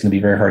don't think it's going to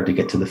be very hard to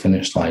get to the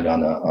finish line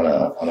on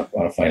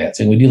a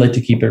financing. We do like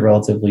to keep it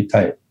relatively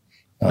tight.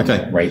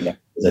 Right now.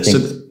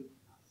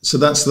 So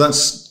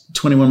that's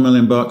 $21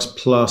 million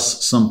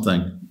plus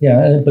something.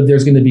 Yeah, but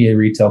there's going to be a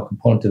retail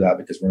component to that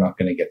because we're not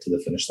going to get to the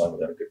finish line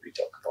without a good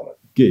retail component.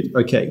 Good.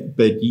 Okay,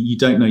 but you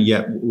don't know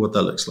yet what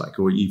that looks like,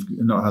 or you've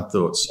not had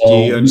thoughts. Do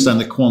you understand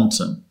the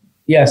quantum?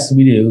 Yes,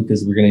 we do,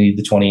 because we're going to need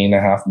the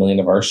 $20.5 million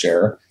of our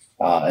share,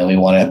 and we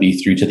want to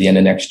be through to the end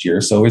of next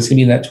year. So it's going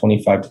to be in that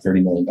 $25 to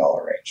 $30 million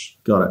range.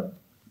 Got it.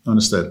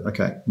 Understood.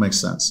 Okay, makes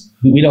sense.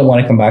 We don't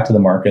want to come back to the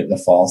market in the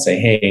fall and say,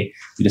 hey,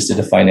 we just did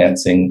a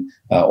financing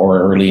or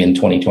early in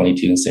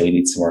 2022 and say we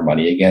need some more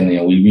money. Again,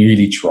 we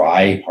really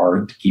try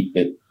hard to keep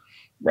it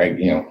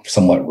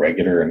somewhat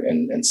regular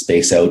and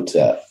space out.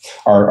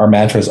 Our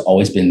mantra has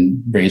always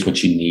been raise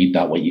what you need,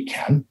 not what you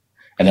can.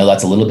 I know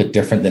that's a little bit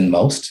different than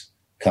most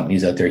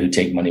companies out there who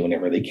take money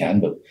whenever they can,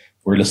 but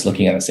we're just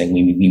looking at it saying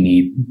we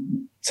need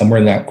somewhere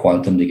in that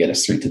quantum to get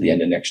us through to the end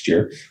of next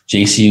year.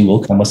 JCU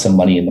will come with some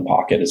money in the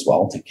pocket as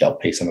well to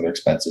help pay some of their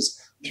expenses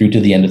through to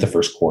the end of the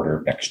first quarter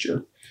of next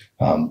year.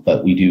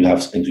 But we do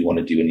have some things we want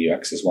to do in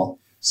UX as well.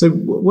 So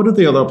what are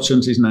the other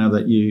opportunities now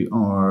that you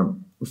are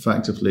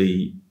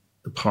effectively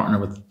a partner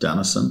with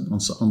Denison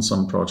on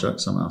some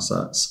projects, some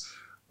assets?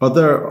 Are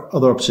there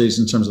other opportunities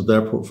in terms of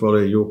their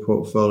portfolio, your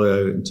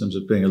portfolio, in terms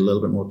of being a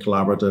little bit more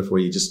collaborative,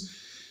 where you just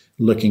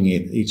looking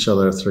at each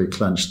other through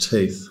clenched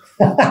teeth.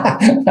 Well,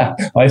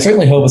 I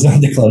certainly hope it's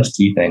not the clenched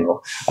teeth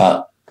angle.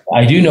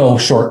 I do know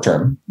short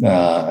term,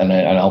 and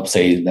I'll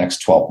say the next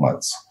 12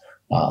 months,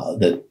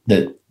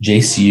 that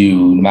JCU,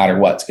 no matter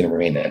what, is going to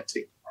remain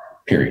empty,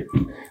 period.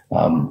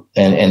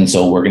 And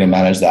so we're going to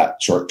manage that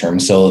short term.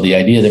 So the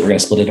idea that we're going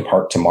to split it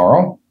apart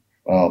tomorrow,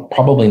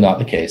 probably not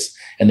the case.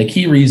 And the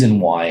key reason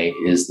why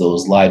is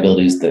those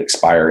liabilities that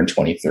expire in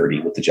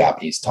 2030 with the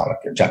Japan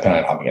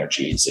Atomic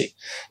Energy Agency.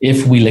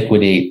 If we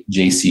liquidate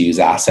JCU's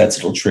assets,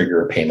 it'll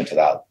trigger a payment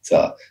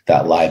to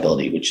that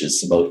liability, which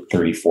is about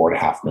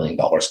 $34.5 million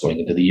going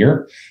into the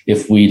year.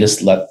 If we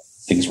just let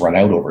things run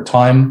out over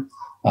time,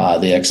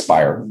 they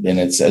expire. And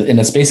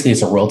it's basically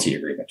a royalty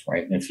agreement,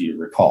 right? If you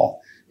recall,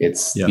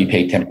 we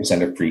pay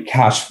 10% of free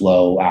cash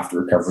flow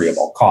after recovery of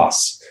all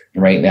costs.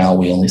 And right now,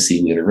 we only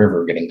see Wheeler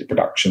River getting to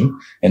production,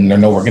 and we're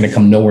going to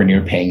come nowhere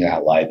near paying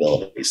that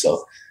liability.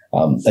 So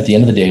at the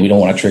end of the day, we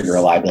don't want to trigger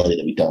a liability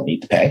that we don't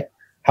need to pay.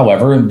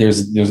 However,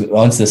 there's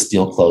once this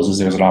deal closes,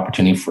 there's an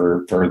opportunity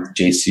for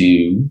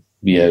JCU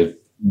via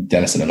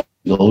Denison and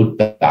go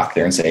back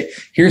there and say,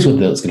 here's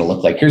what it's going to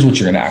look like. Here's what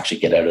you're going to actually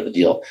get out of the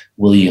deal.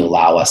 Will you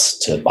allow us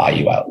to buy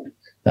you out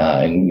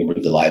and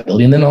remove the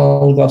liability? And then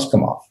all the gloves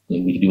come off.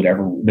 And we can do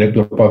whatever.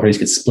 Both parties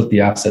could split the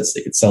assets.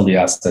 They could sell the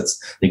assets.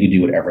 They could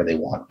do whatever they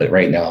want. But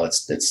right now,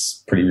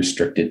 it's pretty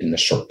restricted in the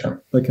short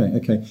term. Okay.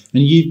 And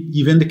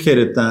you've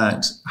indicated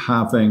that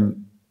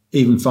having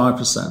even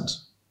 5%,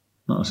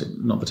 not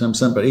the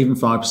 10%, but even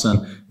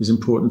 5% is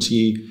important to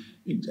you.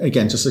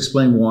 Again, just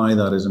explain why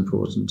that is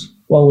important.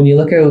 Well, when you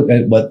look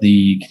at what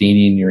the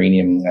Canadian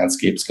uranium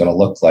landscape is going to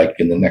look like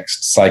in the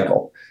next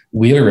cycle,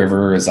 Wheeler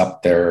River is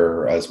up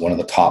there as one of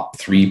the top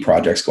 3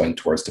 projects going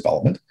towards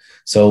development.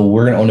 So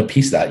we're going to own a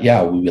piece of that.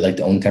 Yeah, we would like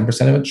to own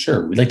 10% of it.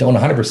 Sure. We'd like to own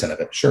 100% of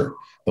it. Sure.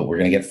 But we're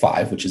going to get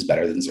 5, which is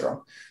better than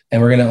 0.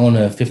 And we're going to own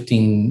a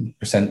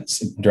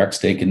 15% direct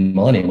stake in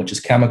Millennium, which is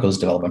Cameco's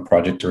development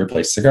project to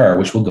replace Cigar,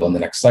 which will go in the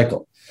next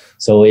cycle.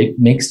 So it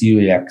makes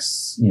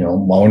UEX,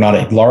 while we're not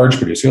a large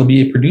producer, it'll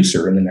be a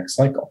producer in the next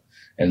cycle.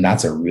 And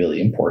that's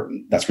really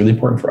important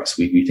for us.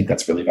 We think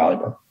that's really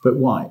valuable. But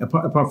why?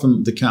 Apart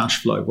from the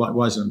cash flow,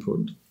 why is it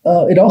important?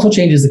 It also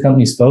changes the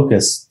company's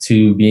focus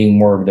to being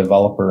more of a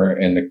developer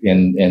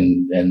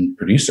and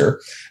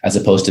producer, as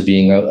opposed to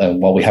being,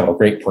 while we have a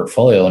great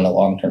portfolio and a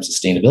long-term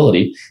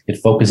sustainability, it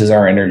focuses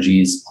our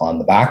energies on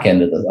the back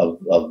end of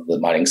the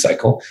mining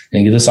cycle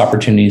and gives us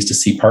opportunities to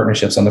see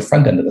partnerships on the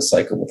front end of the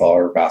cycle with all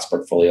our vast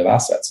portfolio of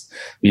assets.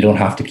 We don't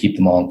have to keep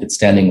them all in good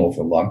standing over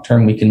the long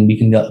term. We can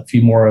let a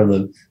few more of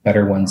the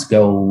better ones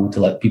go to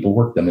let people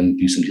work them and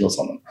do some deals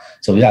on them.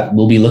 So yeah,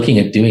 we'll be looking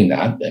at doing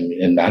that.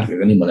 And Matt, if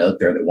there's anyone out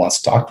there that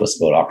wants to talk to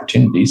us about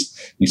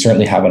opportunities, we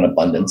certainly have an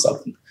abundance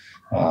of them,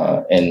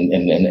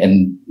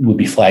 and would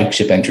be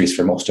flagship entries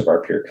for most of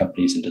our peer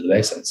companies into the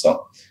basin.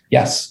 So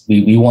yes,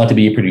 we want to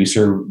be a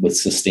producer with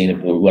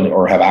sustainable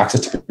or have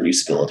access to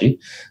producibility.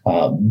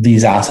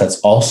 These assets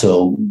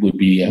also would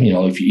be,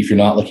 if you're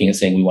not looking at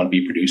saying we want to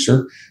be a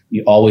producer,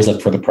 you always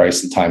look for the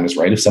price. The time is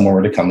right. If someone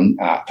were to come and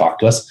talk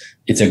to us,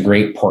 it's a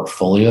great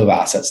portfolio of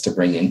assets to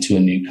bring into a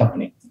new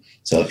company.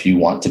 So if you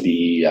want to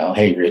be,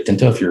 hey, Rio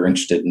Tinto, if you're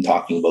interested in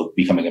talking about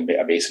becoming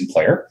a basin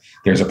player,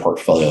 there's a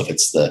portfolio. If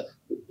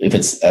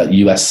it's a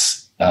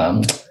U.S.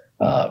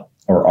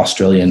 Or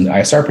Australian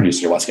ISR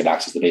producer who wants to get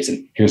access to the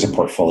basin, here's a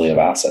portfolio of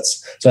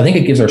assets. So I think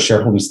it gives our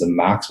shareholders the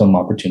maximum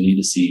opportunity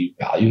to see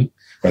value,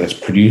 whether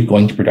it's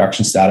going to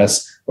production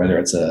status, whether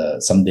it's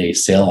a someday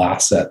sale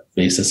asset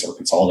basis or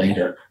consolidate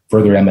or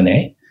further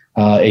M&A.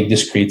 It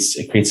just creates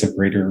a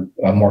greater,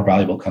 more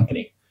valuable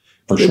company.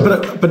 For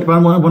sure. But I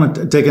want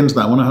to dig into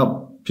that. I want to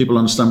help people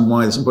understand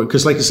why this is important.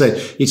 Because like you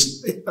said,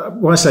 it's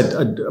why I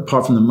said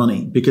apart from the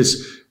money,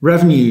 because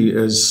revenue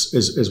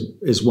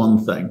is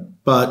one thing,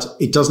 but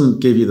it doesn't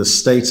give you the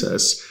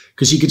status,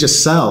 because you could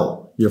just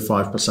sell your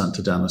 5%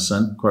 to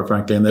Denison, quite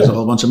frankly, and there's a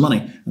whole bunch of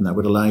money, and that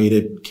would allow you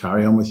to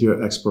carry on with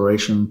your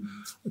exploration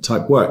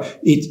type work.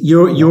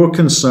 Your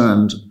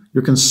concern,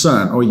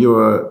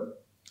 or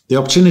the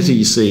opportunity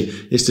you see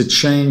is to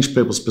change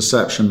people's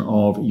perception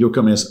of your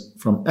company as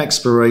from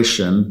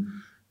exploration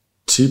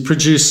to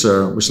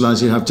producer, which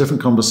allows you to have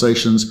different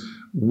conversations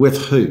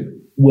with who?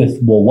 With,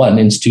 one,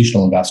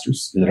 institutional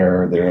investors that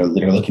are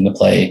looking to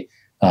play,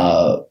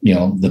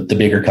 the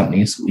bigger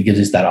companies. We give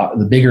us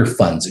the bigger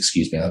funds,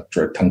 I'll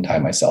try to tongue tie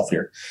myself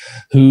here,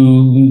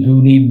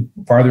 who need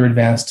farther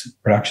advanced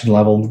production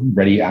level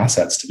ready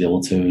assets to be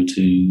able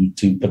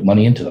to put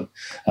money into them,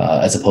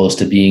 as opposed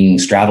to being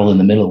straddled in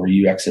the middle where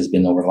UX has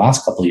been over the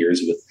last couple of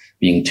years with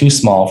being too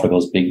small for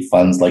those big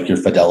funds like your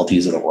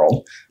Fidelities of the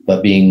world,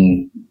 but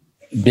being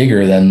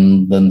bigger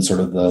than sort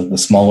of the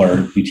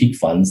smaller boutique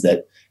funds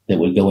that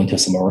would go into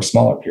some of our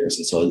smaller peers.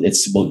 And so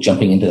it's about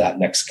jumping into that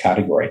next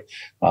category.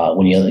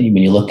 When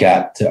you look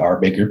at our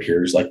bigger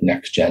peers like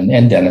NextGen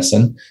and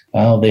Denison,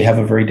 they have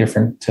a very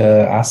different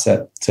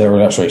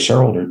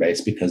shareholder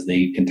base, because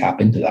they can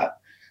tap into that,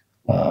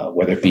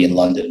 whether it be in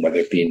London, whether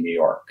it be in New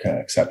York,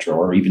 et cetera,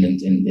 or even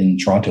in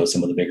Toronto,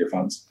 some of the bigger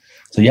funds.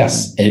 So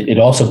yes, it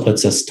also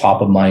puts us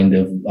top of mind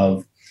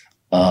of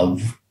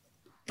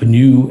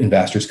new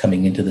investors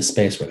coming into the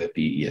space, whether it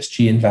be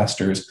ESG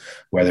investors,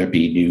 whether it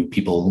be new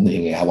people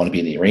who I want to be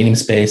in the uranium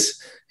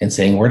space, and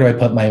saying, where do I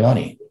put my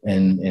money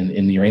in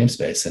the uranium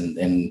space? And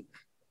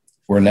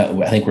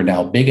I think we're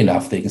now big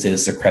enough that you can say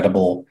this is a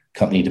credible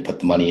company to put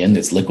the money in.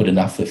 It's liquid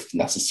enough if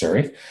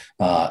necessary.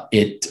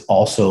 It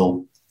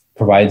also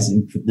provides,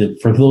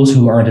 for those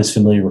who aren't as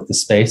familiar with the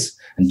space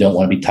and don't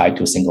want to be tied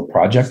to a single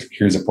project,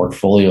 here's a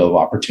portfolio of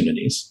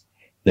opportunities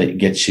that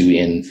gets you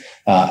in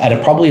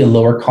at probably a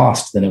lower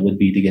cost than it would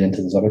be to get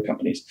into those other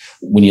companies.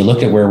 When you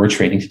look at where we're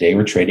trading today,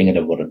 we're trading at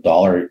about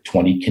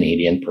 $1.20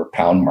 Canadian per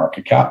pound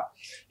market cap.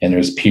 And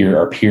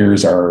our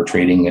peers are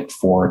trading at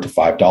 $4 to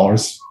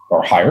 $5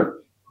 or higher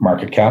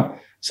market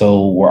cap.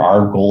 So where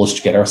our goal is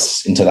to get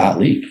us into that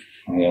league.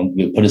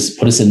 Put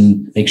us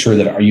in, make sure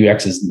that our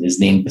UX is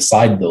named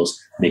beside those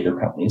bigger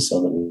companies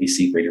so that we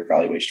see greater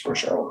valuation for our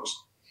shareholders.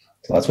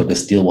 So that's what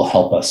this deal will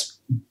help us.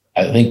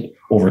 I think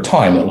over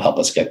time, it will help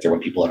us get there when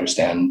people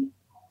understand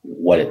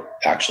what it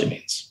actually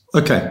means.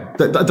 Okay.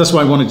 That's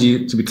why I wanted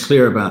you to be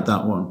clear about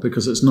that one,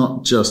 because it's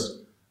not just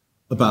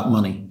about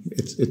money.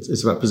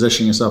 It's about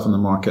positioning yourself in the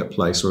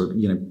marketplace, or,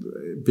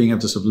 being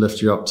able to sort of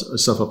lift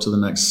yourself up to the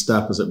next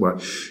step, as it were.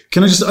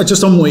 Can I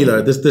just on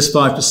Wheeler, this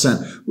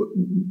 5%,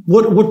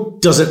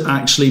 what does it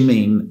actually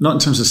mean? Not in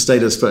terms of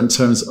status, but in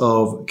terms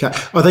of,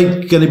 are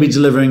they going to be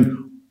delivering,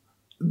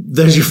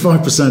 there's your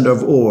 5%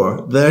 of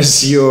ore,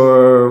 there's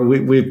your,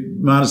 we've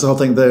managed the whole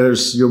thing,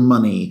 there's your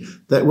money.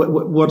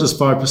 What does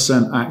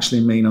 5%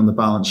 actually mean on the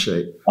balance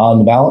sheet? On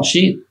the balance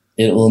sheet,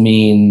 it will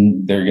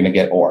mean they're going to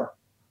get ore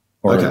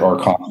or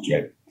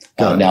concentrate.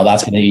 Now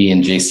that's going to be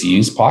in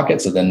JCU's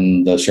pocket. So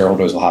then the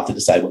shareholders will have to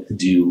decide what to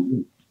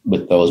do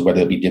with those,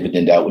 whether it be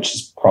dividend out, which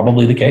is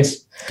probably the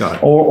case.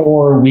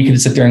 Or we could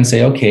sit there and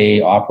say,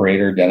 okay,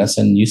 operator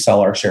Denison, you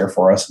sell our share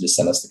for us and just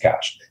send us the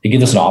cash. It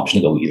gives us an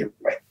option to go either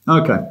way.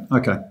 Okay.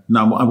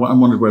 Now I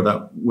wondered where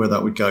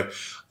that would go.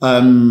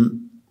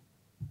 And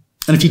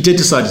if you did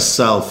decide to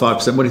sell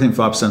 5%, what do you think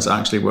 5% is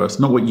actually worth?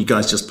 Not what you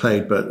guys just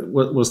paid, but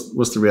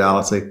what's the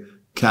reality?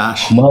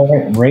 Cash? Well,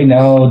 right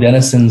now,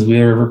 Denison's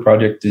Wheeler River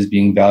project is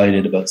being valued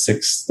at about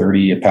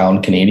 $6.30 a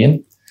pound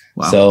Canadian.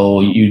 Wow. So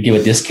you give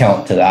a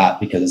discount to that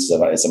because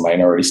it's a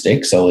minority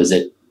stake. So is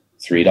it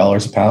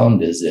 $3 a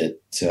pound? Is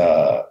it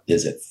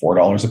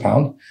 $4 a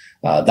pound?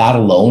 That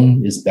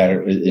alone is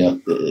better.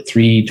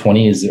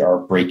 $3.20 is our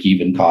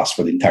break-even cost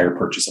for the entire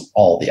purchase of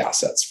all the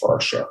assets for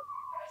our share.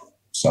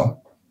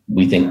 So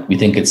we think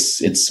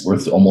it's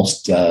worth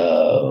almost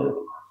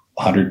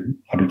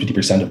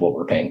 150% of what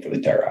we're paying for the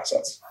entire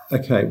assets.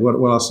 Okay, what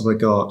else have I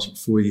got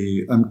for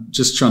you? I'm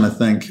just trying to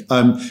think.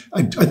 I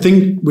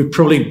think we've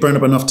probably burned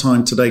up enough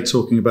time today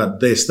talking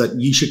about this that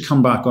you should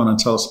come back on and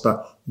tell us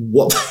about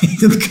what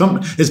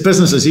it's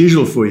business as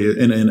usual for you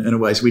in a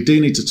way. So we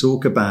do need to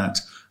talk about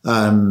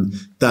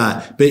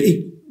that. But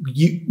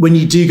when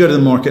you do go to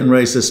the market and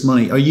raise this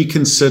money, are you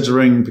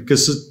considering,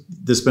 because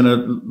there's been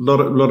a lot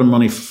of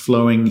money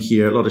flowing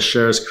here, a lot of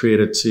shares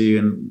created too,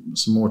 and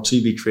some more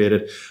to be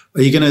created.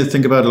 Are you going to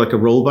think about like a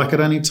rollback at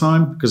any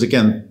time? Because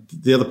again,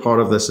 the other part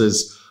of this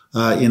is,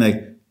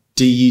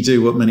 do you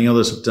do what many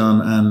others have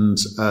done and,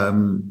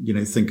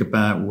 think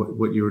about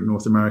what your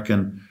North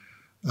American,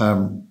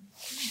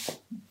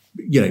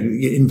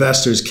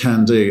 investors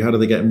can do? How do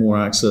they get more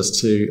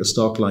access to a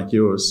stock like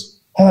yours?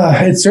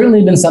 It's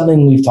certainly been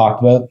something we've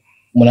talked about.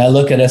 When I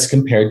look at us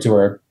compared to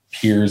our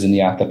peers in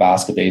the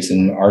Athabasca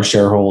Basin, our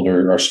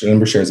number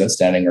of shares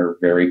outstanding are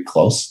very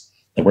close.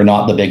 We're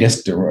not the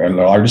biggest or the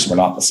largest. We're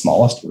not the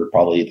smallest. We're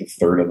probably the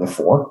third of the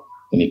four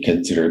when you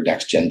consider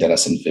NextGen,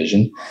 Denison,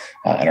 Fission,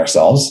 and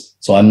ourselves.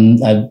 So I'm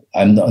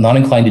not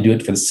inclined to do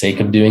it for the sake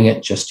of doing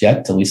it just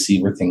yet till we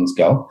see where things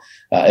go.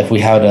 If we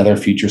have another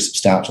future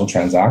substantial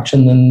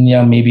transaction, then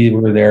maybe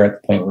we're there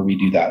at the point where we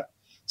do that.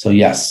 So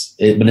yes,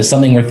 but it's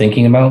something we're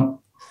thinking about.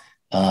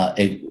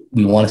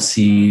 We want to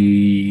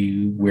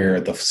see where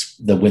the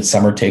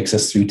summer takes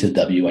us through to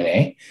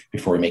WNA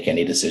before we make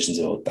any decisions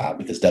about that,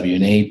 because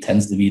WNA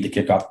tends to be the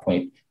kickoff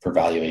point for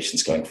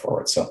valuations going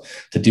forward. So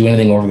to do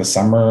anything over the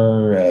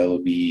summer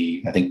would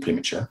be, I think,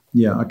 premature.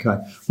 Yeah. Okay.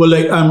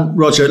 Well,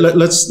 Roger,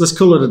 let's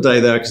call it a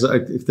day there, because I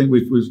think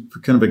we've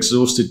kind of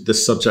exhausted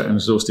this subject and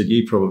exhausted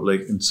you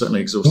probably, and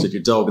certainly exhausted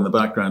your dog in the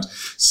background.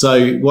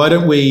 So why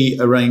don't we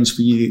arrange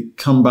for you to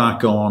come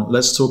back on?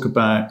 Let's talk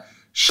about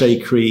Shea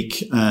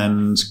Creek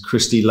and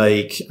Christie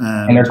Lake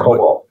and our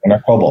cobalt.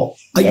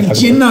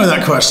 You know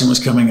that question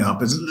was coming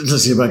up.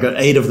 Let's see if I got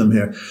 8 of them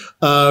here.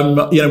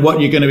 What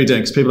you're going to be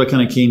doing, because people are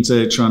kind of keen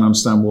to try and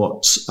understand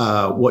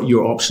what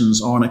your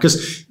options are on it,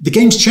 because the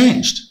game's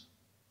changed.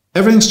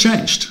 Everything's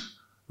changed,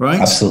 right?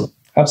 Absolutely.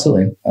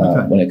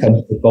 Okay. When it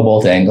comes to the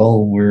cobalt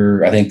angle,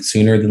 I think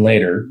sooner than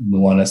later, we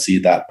want to see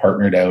that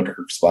partnered out or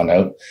spun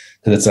out,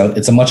 because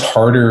it's a much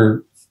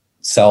harder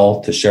sell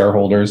to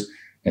shareholders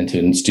and to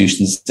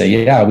institutions to say,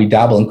 yeah, we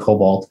dabble in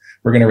cobalt.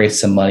 We're going to raise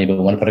some money, but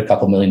we want to put a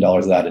couple $1 million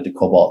of that into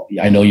cobalt.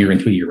 I know you're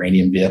into a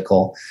uranium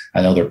vehicle.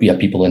 I know there'll be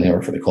people in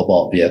here for the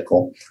cobalt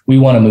vehicle. We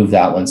want to move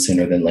that one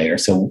sooner than later.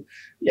 So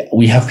yeah,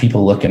 we have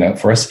people looking out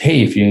for us.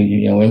 Hey, if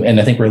you know, and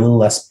I think we're a little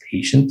less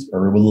patient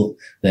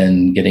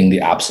than getting the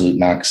absolute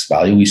max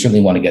value. We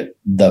certainly want to get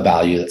the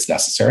value that's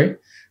necessary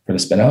for the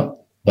spin out.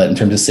 But in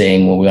terms of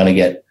saying, well, we want to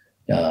get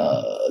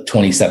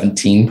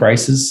 2017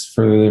 prices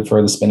for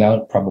the spin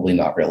out, probably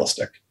not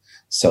realistic.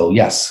 So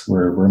yes, we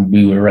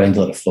were ready to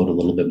let it float a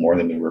little bit more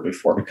than we were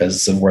before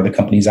because of where the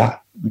company's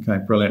at. Okay,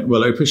 brilliant.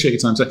 Well, I appreciate your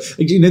time. So,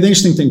 you know, the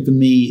interesting thing for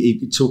me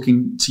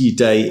talking to you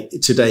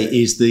today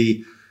is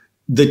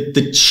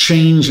the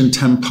change in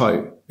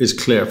tempo is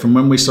clear. From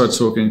when we started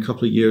talking a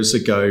couple of years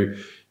ago,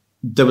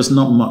 there was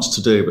not much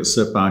to do but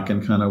sit back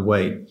and kind of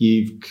wait.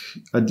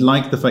 I'd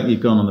like the fact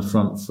you've gone on the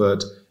front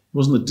foot. It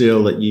wasn't the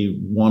deal that you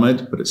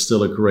wanted, but it's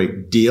still a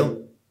great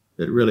deal.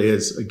 It really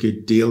is a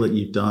good deal that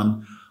you've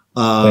done.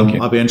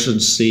 I'll be interested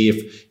to see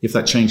if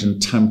that change in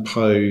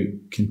tempo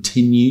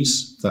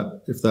continues,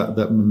 if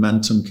that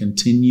momentum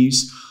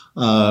continues.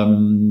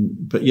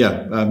 But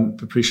yeah,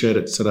 appreciate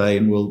it today,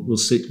 and we'll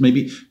see.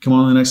 Maybe come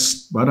on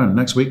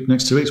next week,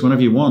 next 2 weeks,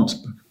 whenever you want.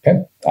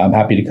 Okay, I'm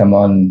happy to come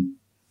on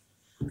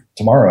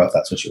tomorrow if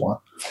that's what you want.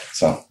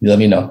 So you let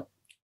me know.